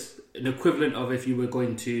players, an equivalent of if you were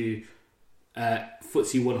going to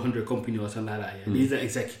FTSE 100 company or something like that. Yeah? These are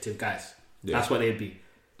executive guys. Yeah. That's what they'd be.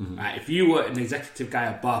 Mm-hmm. If you were an executive guy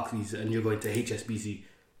at Barclays and you're going to HSBC,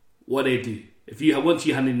 what they do? Once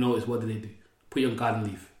you hand in notice, what do they do? Put you on garden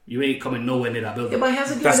leave. You ain't coming nowhere near that building. Yeah, but he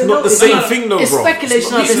hasn't That's not the same thing, though, bro. It's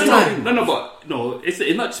speculation at this time. No, it's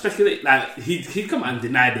not speculation. Like he come out and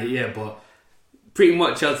denied it, yeah, but pretty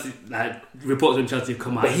much Chelsea, like reports on Chelsea have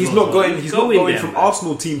come out. But he's not going. He's not going from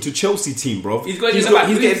Arsenal team to Chelsea team, bro. He's going. He's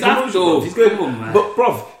getting promoted, bro. He's going. But,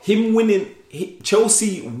 bro, him winning.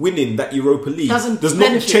 Chelsea winning that Europa League does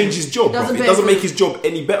not change his job. It doesn't make his job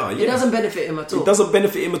any better. Yeah. It doesn't benefit him at all. It doesn't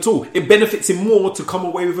benefit him at all. It benefits him more to come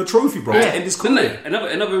away with a trophy, bro. To end his career.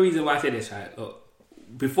 Another reason why I say this, right? Look,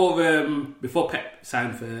 before Pep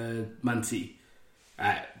signed for Man City,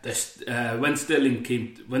 when Sterling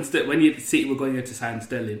came, when City were going in to sign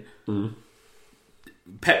Sterling,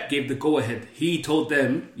 Pep gave the go ahead. He told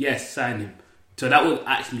them, yes, sign him. So that was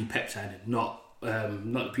actually Pep signing, not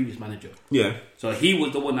the previous manager. Yeah. So he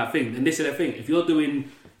was the one that thing. And this is the thing. If you're doing,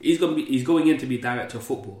 he's going in to be director of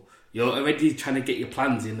football. You're already trying to get your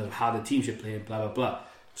plans in of how the team should play and blah blah blah.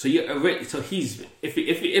 So he's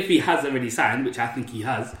if he has already signed, which I think he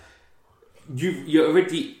has, you're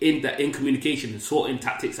already in communication and sorting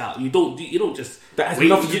tactics out. You don't just that has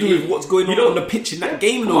nothing to do with what's going on the pitch in that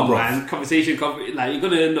game, though, bro. Man, conversation, like you're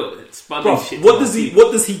gonna end up bro, shit. What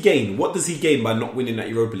does he gain? What does he gain by not winning that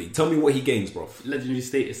Europa League? Tell me what he gains, bro. Legendary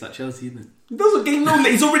status at Chelsea, isn't it? He doesn't gain no.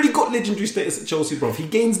 He's already got legendary status at Chelsea, bro. He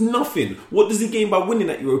gains nothing. What does he gain by winning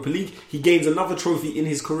that Europa League? He gains another trophy in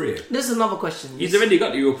his career. This is another question. He's already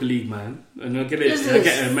got the Europa League, man, and he'll get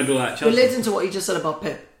a medal at Chelsea. Relating to what you just said about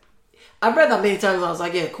Pep. I've read that many times and I was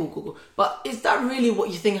like, yeah, cool. But is that really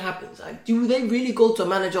what you think happens? Like, do they really go to a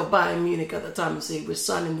manager of Bayern Munich at the time and say, we're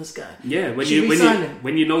signing this guy? Yeah, when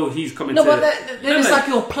you know he's coming to... No, but then it's like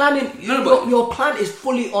you're planning... your plan is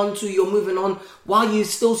fully on to you're moving on while you're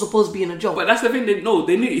still supposed to be in a job. But that's the thing,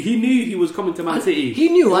 he knew he was coming to Man City. He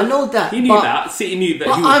knew, I know that. He knew that. City knew that he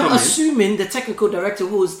was coming. But I'm assuming the technical director,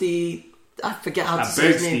 who was the... I forget how to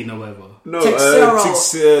say his name. Or whatever. No, Tiki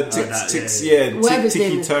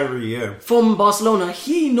Tari, yeah. From Barcelona,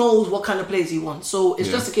 he knows what kind of players he wants. So it's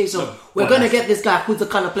just a case of we're going to get this guy who's the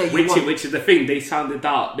kind of player you want. Which is the thing, they sounded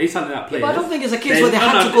out players. Yeah, but I don't think it's a case where they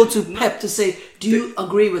had to go to Pep to say, do you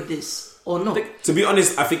agree with this? Or not. To be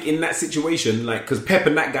honest, I think in that situation, like, because Pep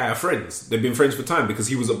and that guy are friends. They've been friends for time because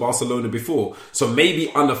he was at Barcelona before. So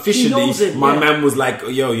maybe unofficially, my man was like,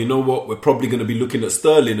 yo, you know what? We're probably going to be looking at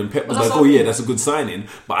Sterling. And Pep was like, oh yeah, that's a good signing.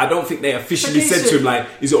 But I don't think they officially said to him, like,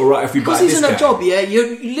 is it alright if we buy this guy? Because he's in a job, yeah?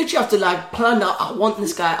 You literally have to, like, plan out, I want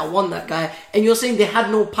this guy, I want that guy. And you're saying they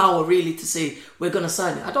had no power, really, to say, we're going to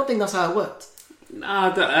sign it. I don't think that's how it worked.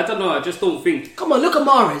 Nah, I don't know. I just don't think... Come on, look at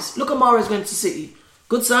Mahrez. Look at Mahrez going to City.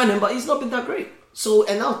 Good signing, but he's not been that great. So,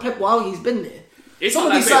 and now Pep, while he's been there, some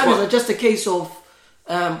of these signings are just a case of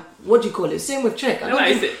what do you call it? Same with Cech. I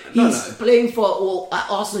don't think he's playing for at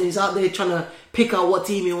Arsenal. He's out there trying to pick out what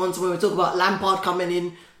team he wants. When we talk about Lampard coming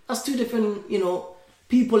in, that's two different,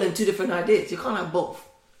 people and two different ideas. You can't have both.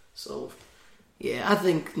 So, yeah, I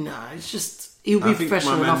think it's just he'll be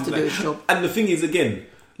professional enough to do his job. And the thing is, again,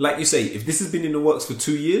 like you say, if this has been in the works for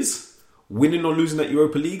 2 years, winning or losing that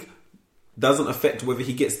Europa League doesn't affect whether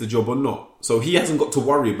he gets the job or not. So he hasn't got to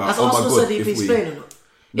worry about. Has Arsenal said if he's playing or not?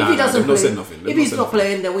 If he doesn't play, if he's not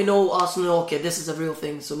playing, then we know Arsenal. Okay, this is a real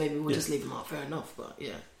thing. So maybe we'll just leave him out. Fair enough. But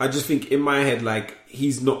yeah, I just think in my head, like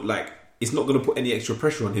he's not like it's not going to put any extra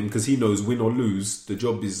pressure on him because he knows win or lose, the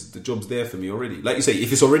job's there for me already. Like you say,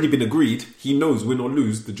 if it's already been agreed, he knows win or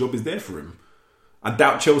lose, the job is there for him. I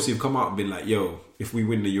doubt Chelsea have come out and been like, yo, if we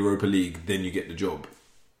win the Europa League, then you get the job.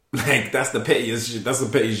 Like, that's the pettiest shit. That's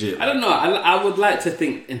the petty shit. I don't know. I would like to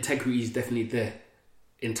think integrity is definitely there.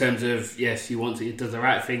 In terms of, yes, he does the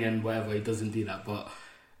right thing and whatever, he doesn't do that. But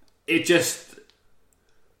it just,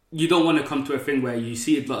 you don't want to come to a thing where you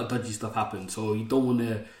see a lot of dodgy stuff happen. So you don't want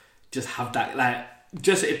to just have that, like,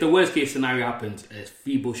 just if the worst case scenario happens, a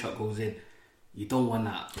feeble shot goes in, you don't want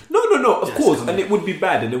that. No, of course. And it would be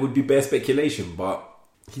bad and it would be bare speculation, but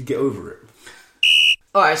he'd get over it.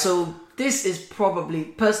 Alright, so this is probably,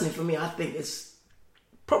 personally for me, I think it's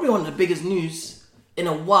probably one of the biggest news in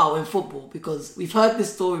a while in football, because we've heard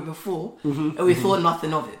this story before and we thought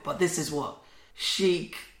nothing of it. But this is what?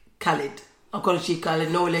 Sheikh Khalid. I'm calling Sheikh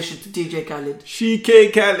Khalid, no relation to DJ Khalid. Sheikh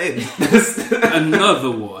Khalid.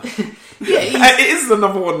 Another one. Yeah, it is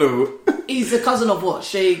another one though. He's a cousin of what?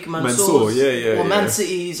 Sheikh Mansour. Yeah. Man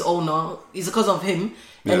City's owner. He's a cousin of him.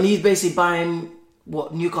 And he's basically buying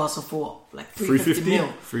what Newcastle for? Like 350 mil.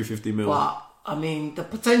 350 mil. But I mean, the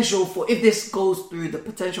potential for, if this goes through, the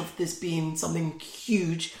potential for this being something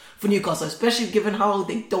huge for Newcastle, especially given how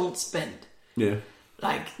they don't spend. Yeah.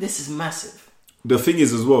 Like, this is massive. The thing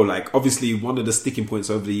is as well, like, obviously one of the sticking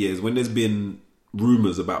points over the years, when there's been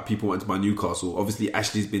rumours about people wanting to buy Newcastle, obviously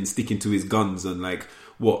Ashley's been sticking to his guns and like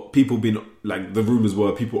what people been, like the rumours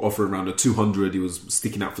were people offering around a 200, he was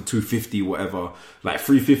sticking out for 250, whatever. Like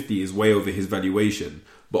 350 is way over his valuation.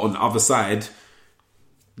 But on the other side,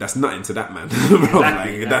 that's nothing to that man.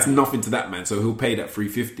 Exactly. That's nothing to that man. So he'll pay that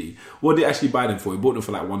 350. What did he actually buy them for? He bought them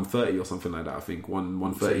for like 130 or something like that, I think.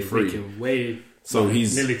 133. So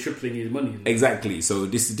he's nearly tripling his money. Exactly. So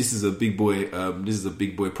this is a big boy. This is a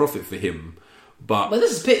big boy profit for him. But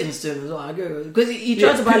this is pittance to him as well. I agree, because he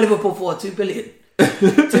tried to buy Liverpool for 2 billion.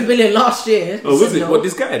 2 billion last year. Oh, was it? No. What,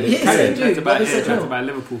 this guy? Yeah, tried to buy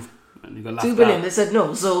Liverpool. And he got 2 billion. Out. They said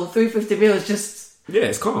no. So 350 mil is just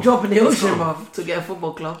it's calm. Drop in the ocean, bruv, to get a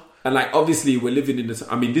football club. And like, obviously, we're living in this.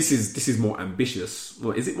 I mean, this is more ambitious.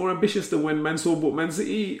 Well, is it more ambitious than when Mansour bought Man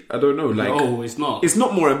City? I don't know. Like, no, it's not. It's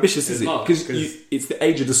not more ambitious, is it? Because it's the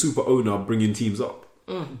age of the super owner bringing teams up.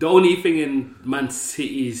 The only thing in Man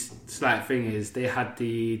City's slight thing is they had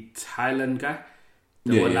the Thailand guy,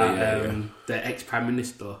 the ex Prime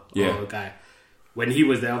Minister or guy. When he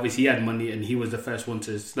was there, obviously he had money, and he was the first one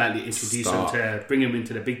to slightly introduce him to bring him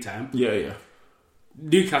into the big time. Yeah.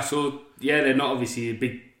 Newcastle, they're not obviously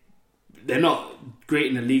big. They're not great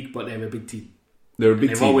in the league, but they're a big team. They're a big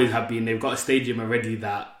team. They've always have been. They've got a stadium already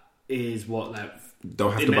that is what like.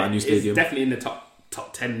 Don't have to buy a new stadium. It's definitely in the top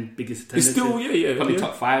 10 biggest attendances. It's still probably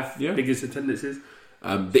top 5 biggest attendances.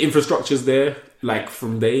 The infrastructure's there, like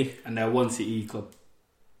from day. And they're one city club.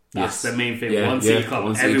 That's the main thing. One city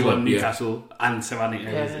club. Everyone Newcastle and surrounding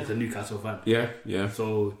areas is a Newcastle fan. Yeah.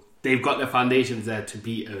 So they've got the foundations there to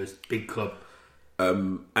beat a big club.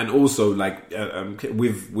 And also, like,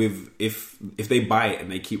 with if they buy it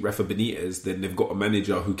and they keep Rafa Benitez, then they've got a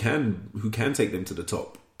manager who can take them to the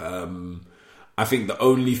top. I think the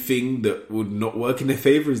only thing that would not work in their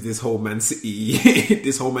favour is this whole Man City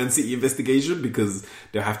investigation, because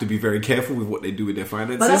they'll have to be very careful with what they do with their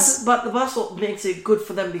finances. But that's what makes it good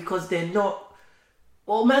for them, because they're not.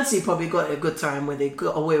 Well, Man City probably got a good time where they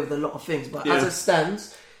got away with a lot of things, but as it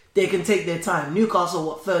stands, they can take their time.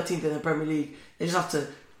 Newcastle, 13th in the Premier League. They just have to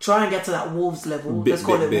try and get to that Wolves level. Let's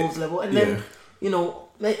call it Wolves level, and then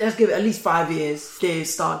let's give it at least 5 years. They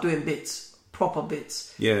start doing bits, proper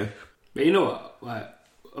bits. Yeah. But you know what? Like,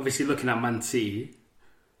 obviously, looking at Man City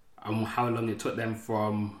and how long it took them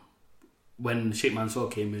from when Sheikh Mansour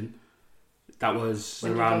came in, that was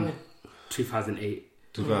around 2008.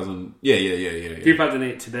 2000, yeah.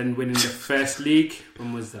 2008 to then winning the first league.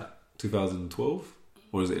 When was that? 2012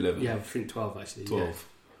 or was it 11? Yeah, I think 12 actually. 12. Yeah.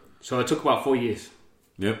 So it took about 4 years.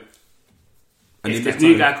 Yep. And if this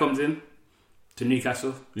new guy comes in to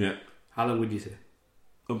Newcastle, how long would you say?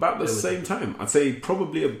 About the same time. I'd say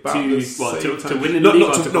probably about the same time. To win in the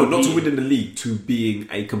league? Not to win in the league, to being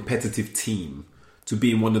a competitive team, to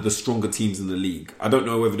being one of the stronger teams in the league. I don't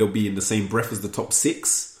know whether they'll be in the same breath as the top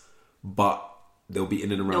 6, but they'll be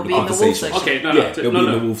in and around the conversation. Okay, they'll be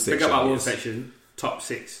in the Wolves section. Forget about Wolves section, top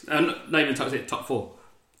 6. Not even top 6, top 4.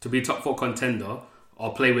 To be a top 4 contender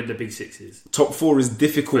or play with the big 6s. Top 4 is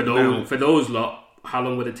difficult now. For those lot, how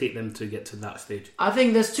long would it take them to get to that stage? I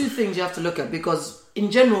think there's 2 things you have to look at, because in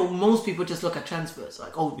general, most people just look at transfers.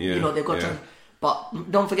 Like, they've got transfers. But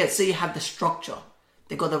don't forget, City had the structure.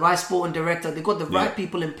 They got the right sporting director. They got the right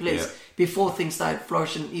people in place before things started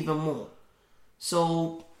flourishing even more.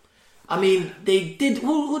 So, I mean, they did.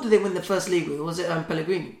 Who did they win the first league with? Was it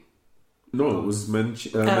Pellegrini? No, it was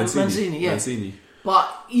Mancini. Mancini, yeah. Mancini.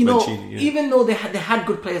 But you know, Mancini, yeah. even though they had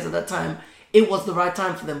good players at that time, it was the right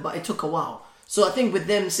time for them. But it took a while. So I think with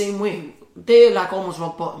them, same way, they're like almost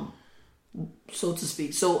rock bottom, so to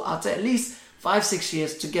speak. So I'd say at least 5-6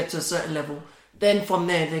 years to get to a certain level. Then from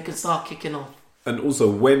there, they can start kicking off. And also,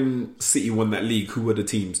 when City won that league, who were the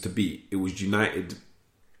teams to beat? It was United,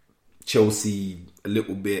 Chelsea a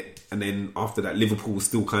little bit, and then after that, Liverpool was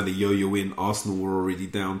still kind of yo-yoing. Arsenal were already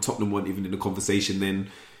down. Tottenham weren't even in the conversation then.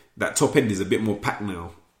 That top end is a bit more packed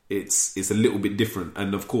now. It's a little bit different,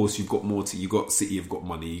 and of course you've got more. You got City have got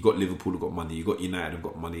money. You got Liverpool have got money. You got United have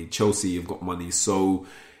got money. Chelsea have got money. So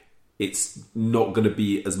it's not going to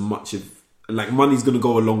be as much of like money's going to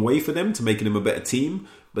go a long way for them to making them a better team.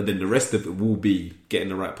 But then the rest of it will be getting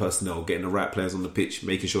the right personnel, getting the right players on the pitch,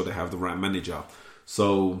 making sure they have the right manager.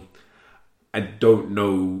 So I don't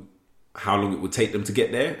know how long it would take them to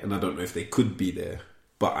get there, and I don't know if they could be there.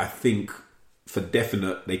 But I think for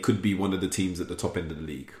definite, they could be one of the teams at the top end of the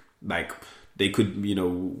league. Like they could,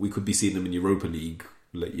 we could be seeing them in Europa League,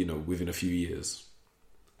 like, within a few years.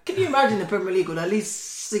 Can you imagine the Premier League with at least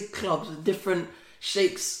 6 clubs with different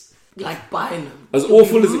shapes? Like buying them. As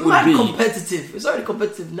awful as it would be. Competitive. It's already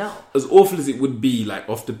competitive now. As awful as it would be, like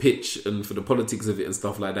off the pitch and for the politics of it and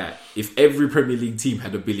stuff like that, if every Premier League team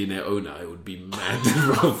had a billionaire owner, it would be mad,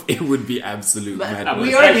 bro. It would be absolute mad.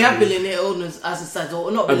 We already have billionaire owners as it stands, or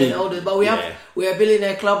not billionaire owners, but we're a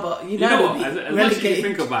billionaire club. But United, as much as you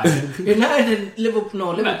think about it, United and Liverpool.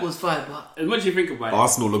 No, Liverpool's fine, but as much as you think about it,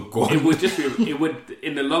 Arsenal are gone. It would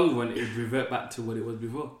in the long run, it would revert back to what it was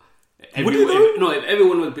before. If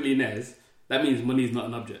everyone was billionaires, that means money is not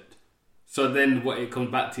an object. So then what it comes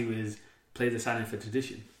back to is players are signing for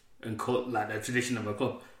tradition and like the tradition of a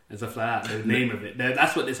club and stuff like that. The name of it.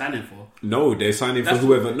 That's what they're signing for. No, they're signing for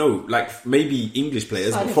whoever. No, like maybe English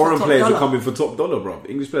players, but foreign players are coming for top dollar, bro.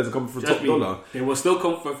 English players are coming for top dollar. They will still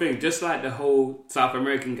come for a thing. Just like the whole South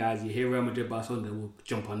American guys, you hear Real Madrid, Barcelona, they will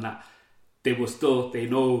jump on that. They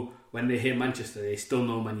know when they hear Manchester, they still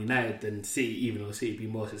know Man United than City, even though City been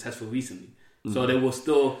more successful recently. Mm-hmm. So they will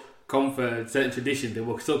still come for a certain tradition. They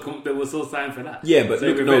will still sign for that. Yeah, but so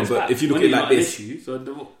if you look at it like this,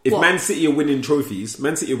 if what? Man City are winning trophies,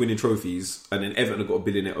 and then Everton have got a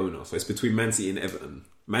billionaire owner. So it's between Man City and Everton.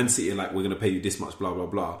 Man City are like, we're going to pay you this much, blah, blah,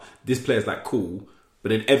 blah. This player's like, cool. But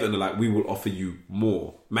then Everton are like, we will offer you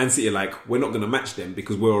more. Man City are like, we're not going to match them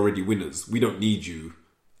because we're already winners. We don't need you.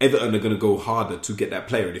 Everton are going to go harder to get that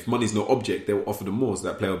player. And if money's no object, they will offer them more. So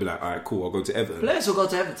that player will be like, all right, cool, I'll go to Everton. Players will go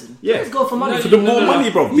to Everton. Yeah. Players go for money. For the more money,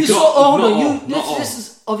 bro. You saw, this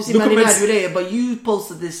is obviously Man United related, but you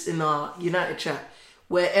posted this in our United chat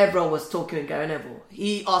where Evra was talking with Gary Neville.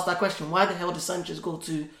 He asked that question, why the hell did Sanchez go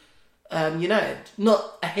to United?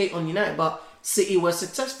 Not a hate on United, but City were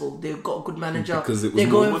successful. They've got a good manager. Because it was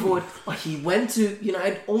they're more going money. forward. But he went to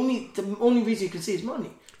United, the only reason you can see is money.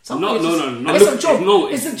 No. It's a job.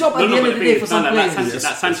 It's a job at the end of the day for some players.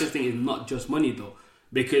 That Sanchez thing is not just money though,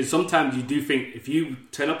 because sometimes you do think if you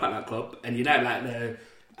turn up at that club and you're not like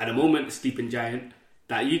at the moment sleeping giant,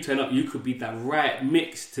 that you turn up, you could be that right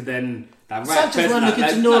mix to then that right Sanchez person. Sanchez wasn't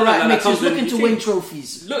looking to know right mix. He's looking to win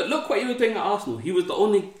trophies. Look what you were doing at Arsenal. He was the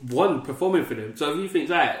only one performing for them. So if you think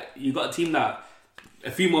you got a team that a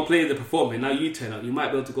few more players are performing, now you turn up, you might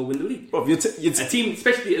be able to go win the league. Bro, a team,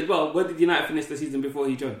 especially as well, where did United finish the season before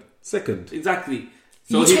he joined? Second. Exactly.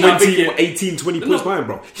 So he went 18, 20 points behind,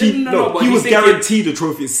 bro. He was guaranteed a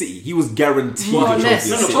trophy at City. He was guaranteed a trophy at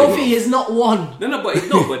City. The trophy is not won.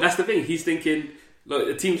 But that's the thing. He's thinking, look,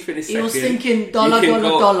 the team's finished second. He was thinking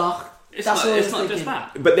dollar. It's not just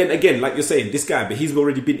that. But then again, like you're saying, this guy, but he's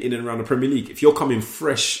already been in and around the Premier League. If you're coming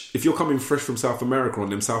fresh from South America on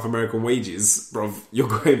them South American wages, bro, you're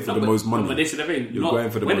going for the most money. But this is the thing. You're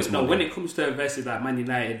going for the most money. When it comes to versus like Man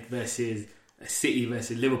United versus City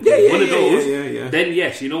versus Liverpool, one of those, then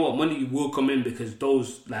yes, you know what, money will come in because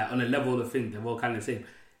those, like on a level of thing, they're all kind of the same.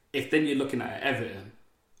 If then you're looking at Everton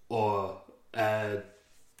or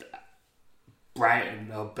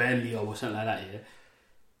Brighton or Burnley or something like that,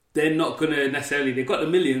 they're not gonna necessarily. They've got the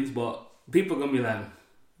millions, but people are gonna be like,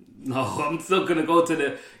 no, I'm still gonna go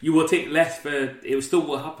to you will take less, but it still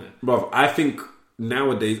will happen. Bro, I think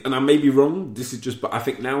nowadays, and I may be wrong, but I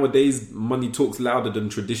think nowadays money talks louder than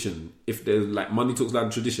tradition. If there's like money talks louder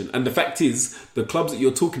than tradition, and the fact is, the clubs that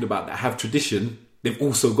you're talking about that have tradition, they've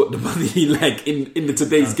also got the money, like in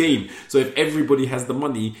today's game. So if everybody has the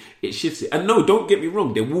money, it shifts it. And no, don't get me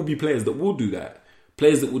wrong, there will be players that will do that.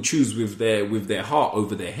 Players that will choose with their heart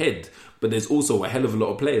over their head. But there's also a hell of a lot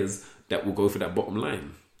of players that will go for that bottom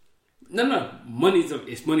line. No. Money is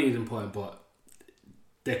important, but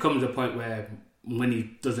there comes a point where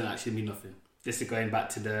money doesn't actually mean nothing. This is going back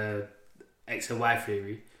to the X and Y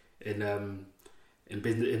theory in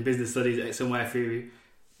business studies. X and Y theory.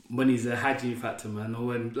 Money's a hygiene factor, man. No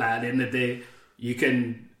one, like, at the end of the day, you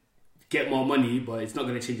can get more money, but it's not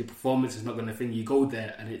going to change your performance. It's not going to think you go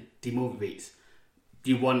there and it demotivates.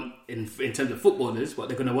 You want, in terms of footballers, what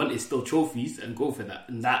they're going to want is still trophies and go for that.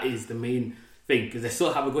 And that is the main thing, because they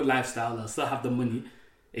still have a good lifestyle, they'll still have the money.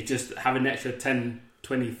 It's just having an extra 10,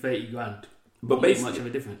 20, 30 grand. But basically, much of a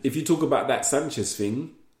difference. If you talk about that Sanchez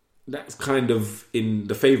thing, that's kind of in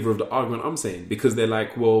the favour of the argument I'm saying, because they're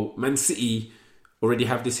like, well, Man City already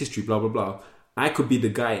have this history, blah, blah, blah. I could be the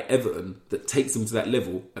guy at Everton that takes them to that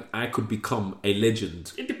level, and I could become a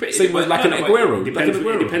legend. It depends. Same as like an Aguero. It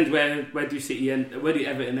depends where do you City end, where do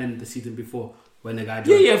Everton end the season before when the guy.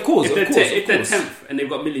 Yeah, of course. If they're 10th and they've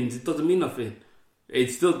got millions, it doesn't mean nothing.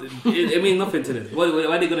 It's still it means nothing to them. Why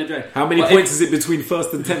are they going to drag? How many points is it between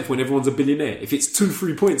first and 10th when everyone's a billionaire? If it's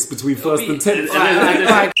 2-3 points between first and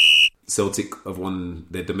 10th, Celtic have won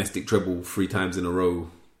their domestic treble 3 times in a row,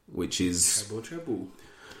 which is treble.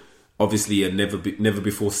 Obviously a never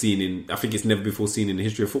before seen in. I think it's never before seen in the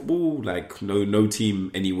history of football. Like no team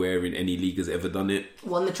anywhere in any league has ever done it.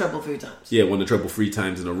 Won the treble 3 times. Yeah, won the treble 3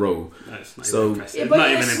 times in a row. That's not so even impressive. Yeah, but not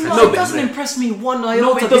even it's impressive. not, it doesn't impress me one iota.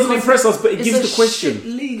 No, it doesn't because impress us, but it it's gives a the question. Shit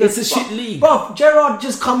league. It's a shit league. Bro, Gerrard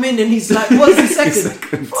just come in and he's like, what's the second?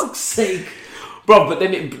 Second. Fuck's sake. Bro, but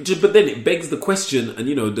then it begs the question, and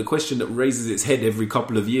you know the question that raises its head every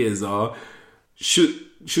couple of years are: should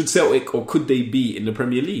Celtic or could they be in the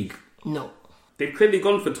Premier League? No. They've clearly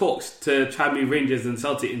gone for talks to try and move Rangers and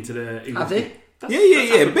Celtic into the English. Have they?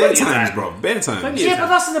 Yeah. Bare times, bro. Bare times. Yeah, but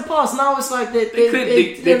that's in the past. Now it's like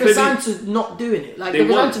they're resigned to not doing it. Like they're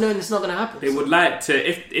resigned to knowing it's not going to happen. They would like to,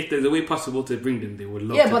 if there's a way possible to bring them, they would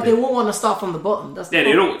love to. Yeah, but they won't want to start from the bottom. That's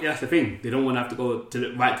they don't. That's the thing. They don't want to have to go to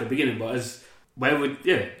the beginning. But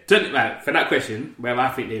for that question, where I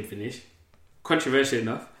think they'd finish, controversial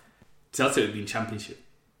enough, Celtic would be in Championship.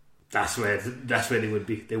 That's where they would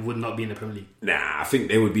be. They would not be in the Premier League. Nah, I think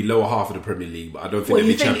they would be lower half of the Premier League, but I don't think they'd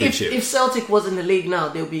be Championship. If Celtic was in the league now,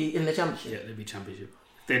 they'll be in the Championship. Yeah, they'd be Championship.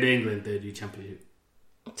 If they're in England, they'd be Championship.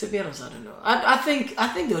 To be honest, I don't know. I think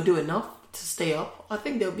they'll do enough to stay up. I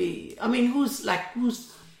think they'll be. I mean, who's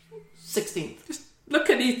 16th? Just look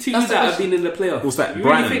at these teams that have been in the playoffs. What's that? You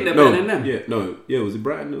Brighton? Really think they're better than them? Was it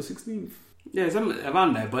Brighton or 16th? Yeah, some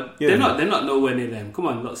around there, but they're not nowhere near them. Come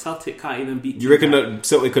on, look, Celtic can't even beat. You reckon that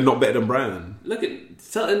Celtic are not better than Brighton? Look at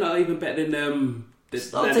Celtic, not even better than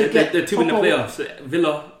the two in the playoffs,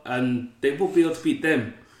 Villa, and they won't be able to beat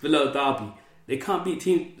them. Villa or Derby, they can't beat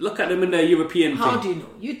teams. Look at them in the European. How do you know?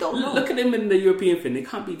 You don't know. Look at them in the European thing. They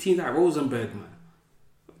can't beat teams like Rosenborg, man.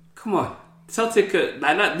 Come on, Celtic,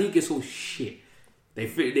 that league is all shit. They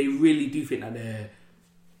really do think that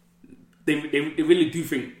they really do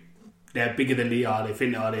think they're bigger than they are. They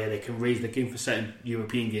think they can raise the game for certain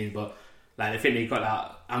European games, but like they think they got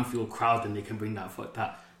that Anfield crowd and they can bring that. Fuck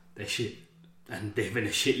that. They're shit, and they've been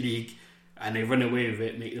a shit league, and they run away with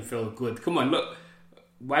it, make them feel good. Come on, look.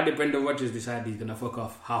 Why did Brendan Rodgers decide he's gonna fuck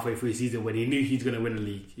off halfway through the season when he knew he's gonna win the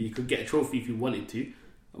league? He could get a trophy if he wanted to,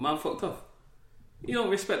 but man fucked off. You don't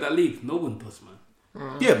respect that league. No one does,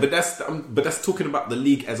 man. Yeah, but that's talking about the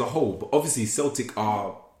league as a whole. But obviously, Celtic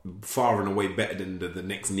are far and away better than the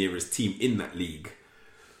next nearest team in that league.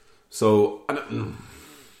 So,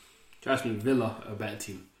 trust me, Villa a better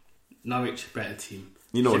team, Norwich better team.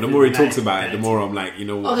 You know, the more he talks about it, the more I'm like, you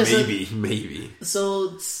know what, maybe.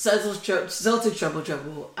 So Celtic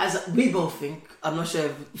treble, as we both think. I'm not sure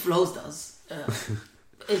if Flows does.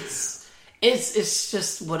 It's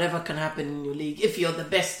just whatever can happen in your league. If you're the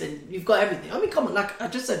best and you've got everything. I mean, come on, like I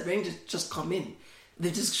just said, Rangers just come in. They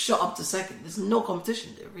just shot up to second. There's no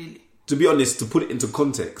competition there, really. To be honest, to put it into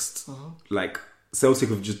context, like Celtic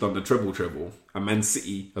have just done the treble, and Man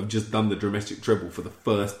City have just done the domestic treble for the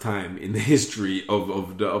first time in the history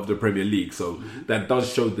of the Premier League. So that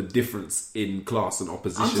does show the difference in class and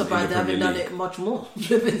opposition. I'm surprised in the they haven't Premier done League. it much more.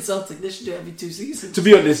 They've been Celtic. They should do it every 2 seasons. To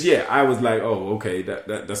be honest, yeah, I was like, oh, okay,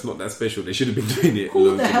 that's not that special. They should have been doing it.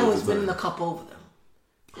 Who the hell has been in the cup over them?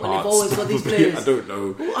 When they've always got these players. I don't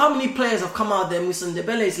know. How many players have come out there with some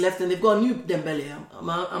Dembele's left and they've got a new Dembele? Am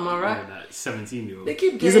I right? That 17-year-old. They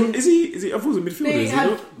keep getting... Is he? I thought he was a midfielder. They is he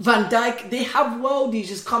have not? Van Dijk. They have worldies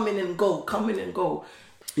just come in and go.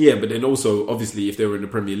 Yeah, but then also, obviously, if they were in the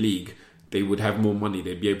Premier League, they would have more money.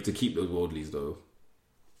 They'd be able to keep those worldlies, though.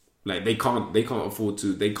 Like they can't afford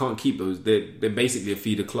to. They can't keep those. They're basically a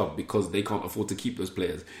feeder club because they can't afford to keep those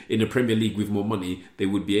players. In the Premier League with more money, they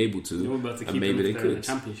would be able to. They were about to keep maybe them they could. in the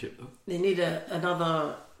Championship, though. They need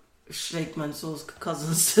another Sheikh Mansour's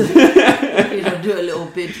cousins to do a little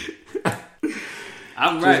bid.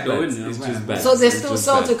 I'm right, though, It's isn't it? just I'm right. bad. So they're It's still just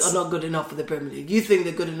Celtic bad. are not good enough for the Premier League. You think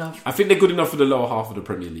they're good enough? I think they're good enough for the lower half of the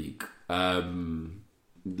Premier League.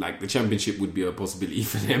 Like the Championship would be a possibility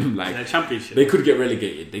for them. Like The Championship. they could get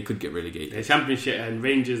relegated. They could get relegated. The Championship and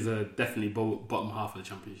Rangers are definitely bottom half of the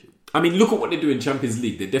Championship. I mean, look at what they do in Champions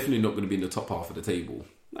League. They're definitely not going to be in the top half of the table.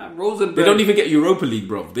 Nah, Rosenberg. They don't even get Europa League,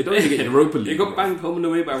 bro. They don't even get Europa League. They got bruv. banged home and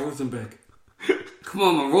away by Rosenberg. Come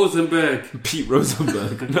on, man, Rosenberg. Pete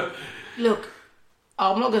Rosenberg. No. Look,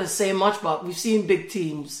 I'm not going to say much, but we've seen big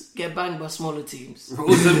teams get banged by smaller teams.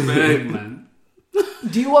 Rosenberg, man.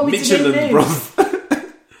 Do you want me to Michelin, name bro. names?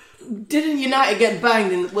 Didn't United get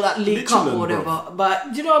banged in that League Cup Michelin, or whatever? bro.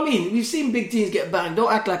 But do you know what I mean? We've seen big teams get banged.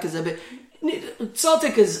 Don't act like it's a bit.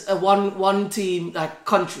 Celtic is a one team like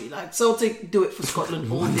country. Like Celtic do it for Scotland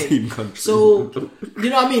all day. Team country. So you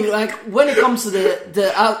know what I mean? Like when it comes to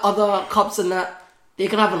the other cups and that, they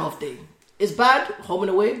can have an off day. It's bad home and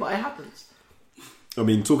away, but it happens. I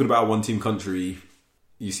mean, talking about one team country,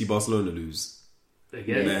 you see Barcelona lose.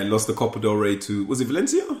 Again. They lost the Copa del Rey to, was it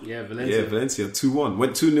Valencia? Yeah, Valencia. Yeah, Valencia 2-1.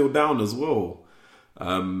 Went 2-0 down as well.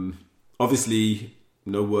 Obviously,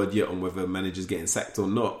 no word yet on whether manager's getting sacked or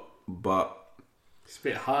not, but It's a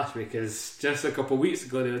bit harsh because just a couple of weeks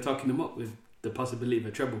ago they were talking him up with the possibility of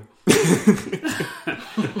a treble.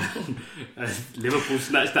 Liverpool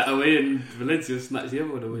snatched that away and Valencia snatched the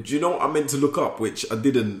other one away. do you know what I meant to look up, which I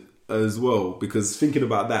didn't as well, because thinking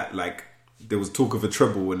about that, like, there was talk of a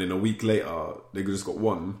treble and then a week later they just got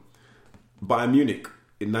one. Bayern Munich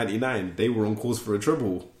in 99, they were on course for a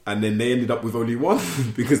treble and then they ended up with only one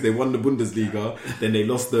because they won the Bundesliga, then they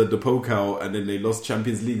lost the Pokal and then they lost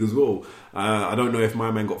Champions League as well. I don't know if my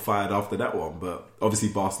man got fired after that one, but obviously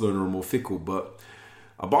Barcelona are more fickle. But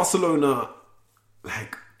Barcelona,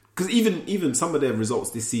 like, because even some of their results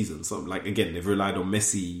this season, some, like, again, they've relied on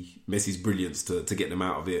Messi's brilliance to get them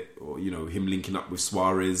out of it, or him linking up with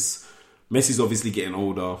Suarez. Messi's obviously getting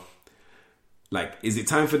older. Like, is it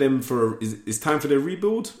time for them is time for their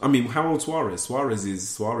rebuild? I mean, how old Suarez? Suarez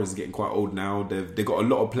is getting quite old now. They've got a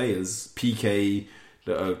lot of players, PK,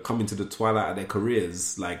 that are coming to the twilight of their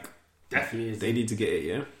careers. Like, Definitely is. they need to get it,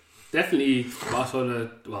 yeah? Definitely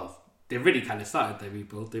Barcelona, well, they've really kind of started their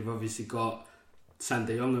rebuild. They've obviously got San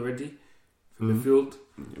De Jong already from midfield.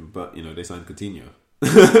 But, they signed Coutinho.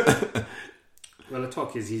 Well, the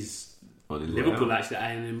talk is he's On his way Liverpool out. actually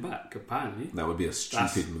eyeing him back, apparently. That would be a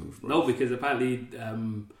stupid move, bro. No, because apparently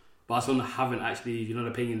Barcelona haven't actually,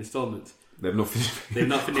 they're paying in installments. They've not finished. They've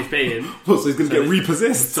not finished paying. So he's going to get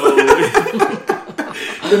repossessed. So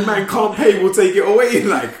The man can't pay, we'll take it away.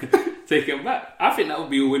 Like, take it back. I think that would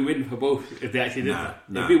be a win-win for both if they actually did that.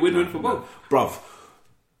 It'd be a win-win for both. Bruv,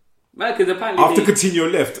 Man, because apparently after Coutinho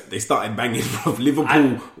left, they started banging, bruv.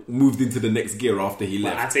 Liverpool moved into the next gear after he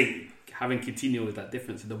I left. think having Coutinho is that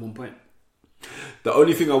difference at the 1 point. The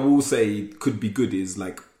only thing I will say could be good is,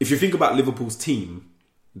 like, if you think about Liverpool's team,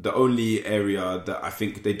 the only area that I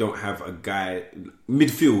think they don't have a guy...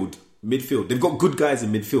 Midfield. They've got good guys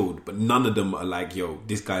in midfield, but none of them are like, yo,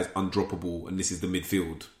 this guy's undroppable and this is the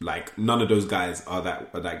midfield. Like, none of those guys are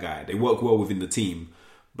that guy. They work well within the team,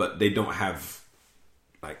 but they don't have,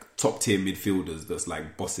 like, top-tier midfielders that's,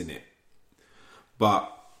 like, bossing it.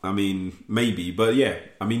 But... I mean, maybe, but yeah.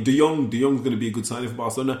 I mean, De Jong's going to be a good signing for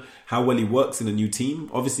Barcelona. How well he works in a new team.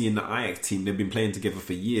 Obviously, in the Ajax team, they've been playing together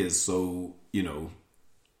for years. So, I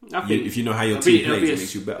think if you know how your team plays, it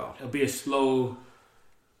makes you better. It'll be a slow...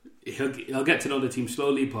 He'll get to know the team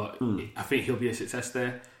slowly, but I think he'll be a success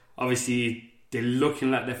there. Obviously, they're looking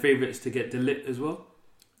like they're favourites to get De Ligt as well.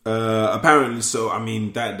 Apparently so. I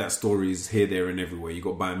mean, that story is here, there and everywhere. You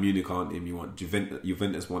got Bayern Munich want him, you want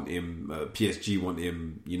Juventus want him, PSG want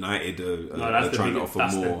him, United are trying to offer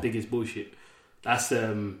that's more. That's the biggest bullshit. That's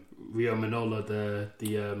Rio Manola,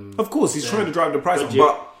 the Of course, he's trying to drive the price up, budget.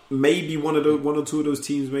 but maybe one or two of those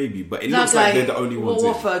teams, maybe. But it looks like they're the only ones.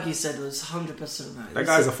 What Fergie said was 100% right. That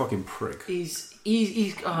guy's a fucking prick. He's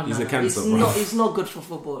He's a cancer, bro. He's not good for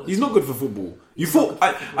football. He's not good for football. You thought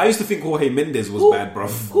I used to think Jorge Mendes was bad, bro.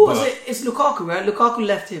 Who was it? It's Lukaku, right? Lukaku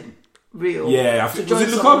left him. Rio. Yeah, I to think join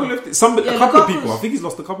was it Lukaku someone. left it? Somebody, a couple of Lukaku's- people. I think he's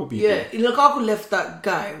lost a couple of people. Yeah, Lukaku left that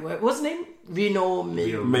guy. What's his name? Mino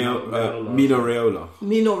Raiola.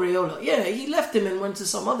 Raiola. Yeah, he left him and went to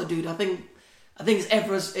some other dude. I think it's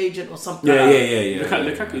Evra's agent or something. Yeah.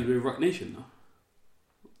 Lukaku's with Rock Nation now.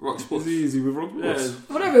 Rock Sports. Is he with Rock Sports?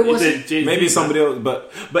 Whatever it was. Maybe somebody else,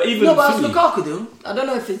 but even No, but Philly, it's Lukaku, dude. I don't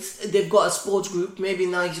know if they've got a sports group. Maybe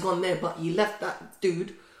now he's gone there, but he left that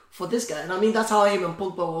dude for this guy. And I mean, that's how him and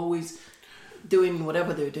Pogba were always doing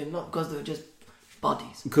whatever they were doing, not because they were just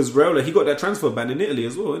bodies. Because Raiola, he got that transfer ban in Italy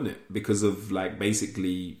as well, isn't it? Because of like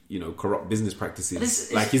basically, corrupt business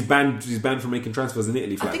practices. Like he's banned from making transfers in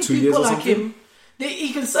Italy for like 2 years or something.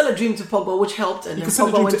 He can sell a dream to Pogba, which helped, and then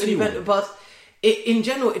Pogba went to Juventus. But in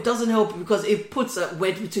general, it doesn't help because it puts a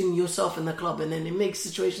wedge between yourself and the club, and then it makes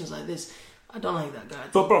situations like this. I don't like that guy.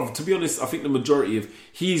 But bro, to be honest, I think the majority of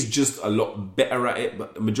he's just a lot better at it.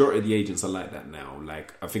 But the majority of the agents are like that now.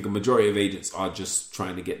 Like I think a majority of agents are just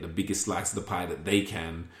trying to get the biggest slice of the pie that they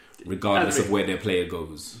can, regardless of where their player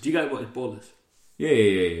goes. Do you guys watch Ballers?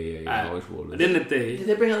 Yeah. I watch Ballers. At the end of the day, did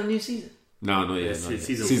they bring out a new season? No, not yet.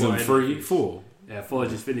 Season 3, 4. Yeah, 4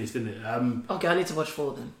 just finished, didn't it? Okay, I need to watch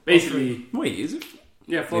 4 then. Basically, wait, is it?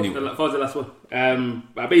 Yeah, 4's the last one.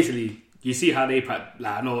 But basically, you see how they practice.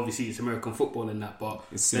 Like, I know obviously it's American football and that, but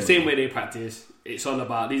the same way they practice, it's all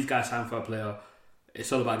about these guys sign for a player.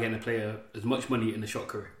 It's all about getting a player as much money in the short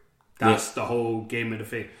career. That's the whole game of the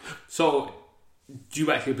thing. So, do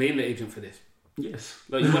you actually blame the agent for this? Yes.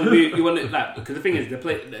 Like you want to like, because the thing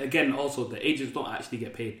is, also the agents don't actually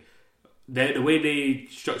get paid. The way they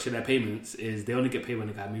structure their payments is they only get paid when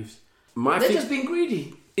the guy moves. They're just being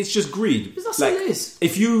greedy. It's just greed. That's like, what it is.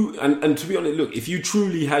 If you and to be honest, look, if you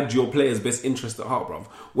truly had your player's best interest at heart, bruv,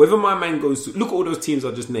 whether my man goes to look at all those teams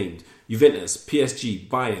I just named: Juventus, PSG,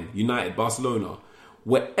 Bayern, United, Barcelona.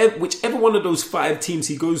 Whichever one of those 5 teams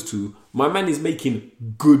he goes to, my man is making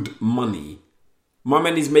good money. My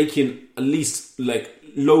man is making at least like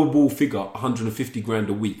low ball figure 150 grand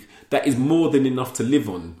a week. That is more than enough to live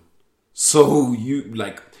on. So you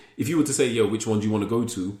like, if you were to say, yo, which one do you want to go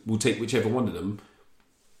to? We'll take whichever one of them.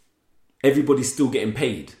 Everybody's still getting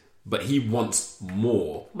paid, but he wants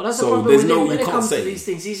more. But that's so the problem when it comes to these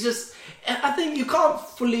things. He's just, I think you can't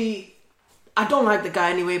fully. I don't like the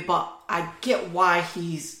guy anyway, but I get why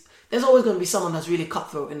there's always going to be someone that's really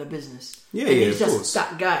cutthroat in the business. Yeah, and yeah, he's of just course.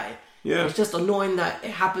 that guy. Yeah. It's just annoying that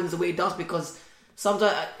it happens the way it does because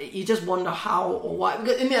sometimes you just wonder how or why.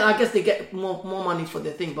 Because in the end, I guess they get more money for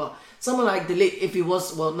their thing, but someone like De Ligt, if he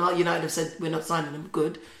was, well, now United have said we're not signing him,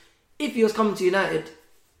 good. If he was coming to United,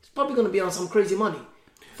 he's probably going to be on some crazy money.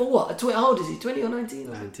 For what? How old is he? 20 or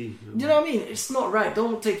 19? 19. Do you know what I mean? It's not right.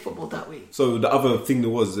 Don't take football that way. So the other thing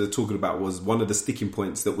they're talking about was one of the sticking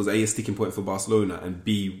points that was a sticking point for Barcelona and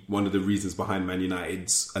B, one of the reasons behind Man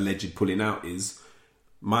United's alleged pulling out is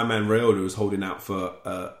my man Raiola is holding out for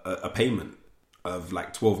a payment of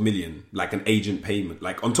like 12 million, like an agent payment.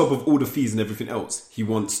 Like on top of all the fees and everything else, he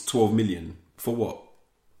wants 12 million. For what?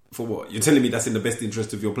 For what? You're telling me that's in the best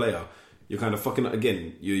interest of your player? You're kind of fucking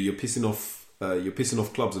again. You're pissing off. You're pissing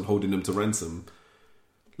off clubs and holding them to ransom.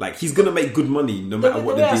 Like he's gonna make good money no matter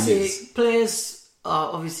what the deal is. Players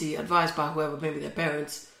are obviously advised by whoever, maybe their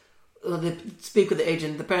parents. They speak with the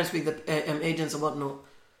agent. The parents speak with the agents and whatnot.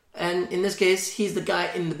 And in this case, he's the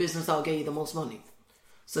guy in the business that'll get you the most money.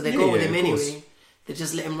 So they go with him anyway. They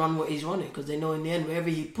just let him run what he's running because they know in the end, wherever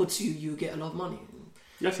he puts you, you get a lot of money.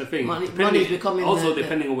 That's the thing. Money's becoming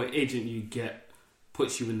depending on what agent you get,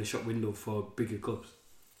 puts you in the shop window for bigger clubs.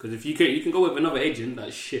 Because if you can go with another agent,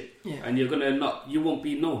 that's shit, and you won't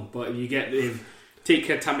be known. But if you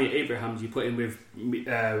take Tammy Abrahams, you put him with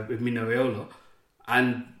Mino Raiola,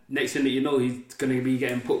 and next thing that you know, he's going to be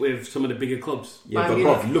getting put with some of the bigger clubs. Yeah, but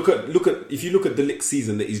bruv, look at if you look at the Ligt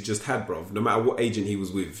season that he's just had, bruv. No matter what agent he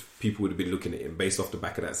was with, people would have been looking at him based off the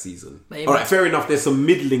back of that season. All right, fair enough. There's some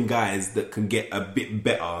middling guys that can get a bit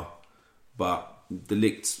better, but the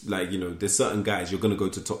Ligt, there's certain guys you're going to go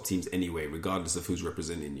to top teams anyway, regardless of who's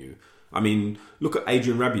representing you. I mean, look at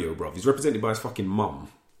Adrian Rabiot, bruv. He's represented by his fucking mum.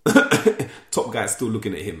 Top guy's still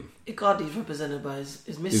looking at him. Icardi's represented by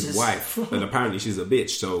his missus. His wife. And apparently she's a bitch,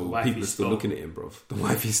 so people are still looking at him, bruv. The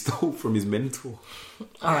wife he stole from his mentor.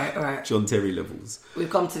 Alright. John Terry levels. We've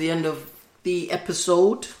come to the end of the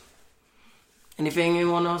episode. Anything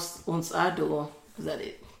anyone else wants to add, or is that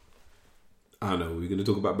it? I don't know. We're going to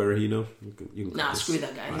talk about Berahino? Nah, screw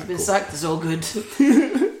that guy. He's been sacked. It's all good.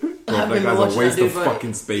 That guy's a waste of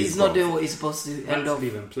fucking space. He's not doing what he's supposed to. End up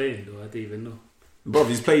even playing though. I didn't even know. Bro,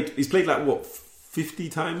 he's played like what 50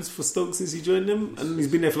 times for Stoke since he joined them, and he's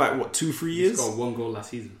been there for like what 2-3 years. He's got 1 goal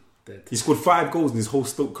last season. Dead. He scored 5 goals in his whole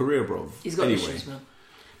Stoke career, bro. He's got issues, man.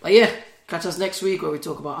 But yeah, catch us next week where we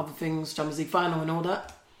talk about other things, Champions League final and all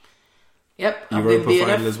that. Yep, I've been BNF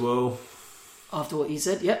final as well. After what he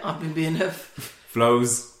said, yep, I've been BNF.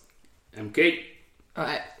 Flows. MK. All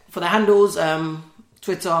right, for the handles,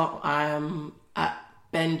 Twitter, I am at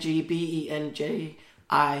Benji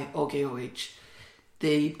BenjiOKOH.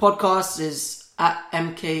 The podcast is at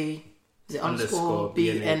MK _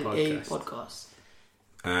 BNA podcast.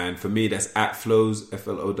 And for me, that's at Flows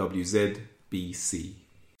FLOWZ BC.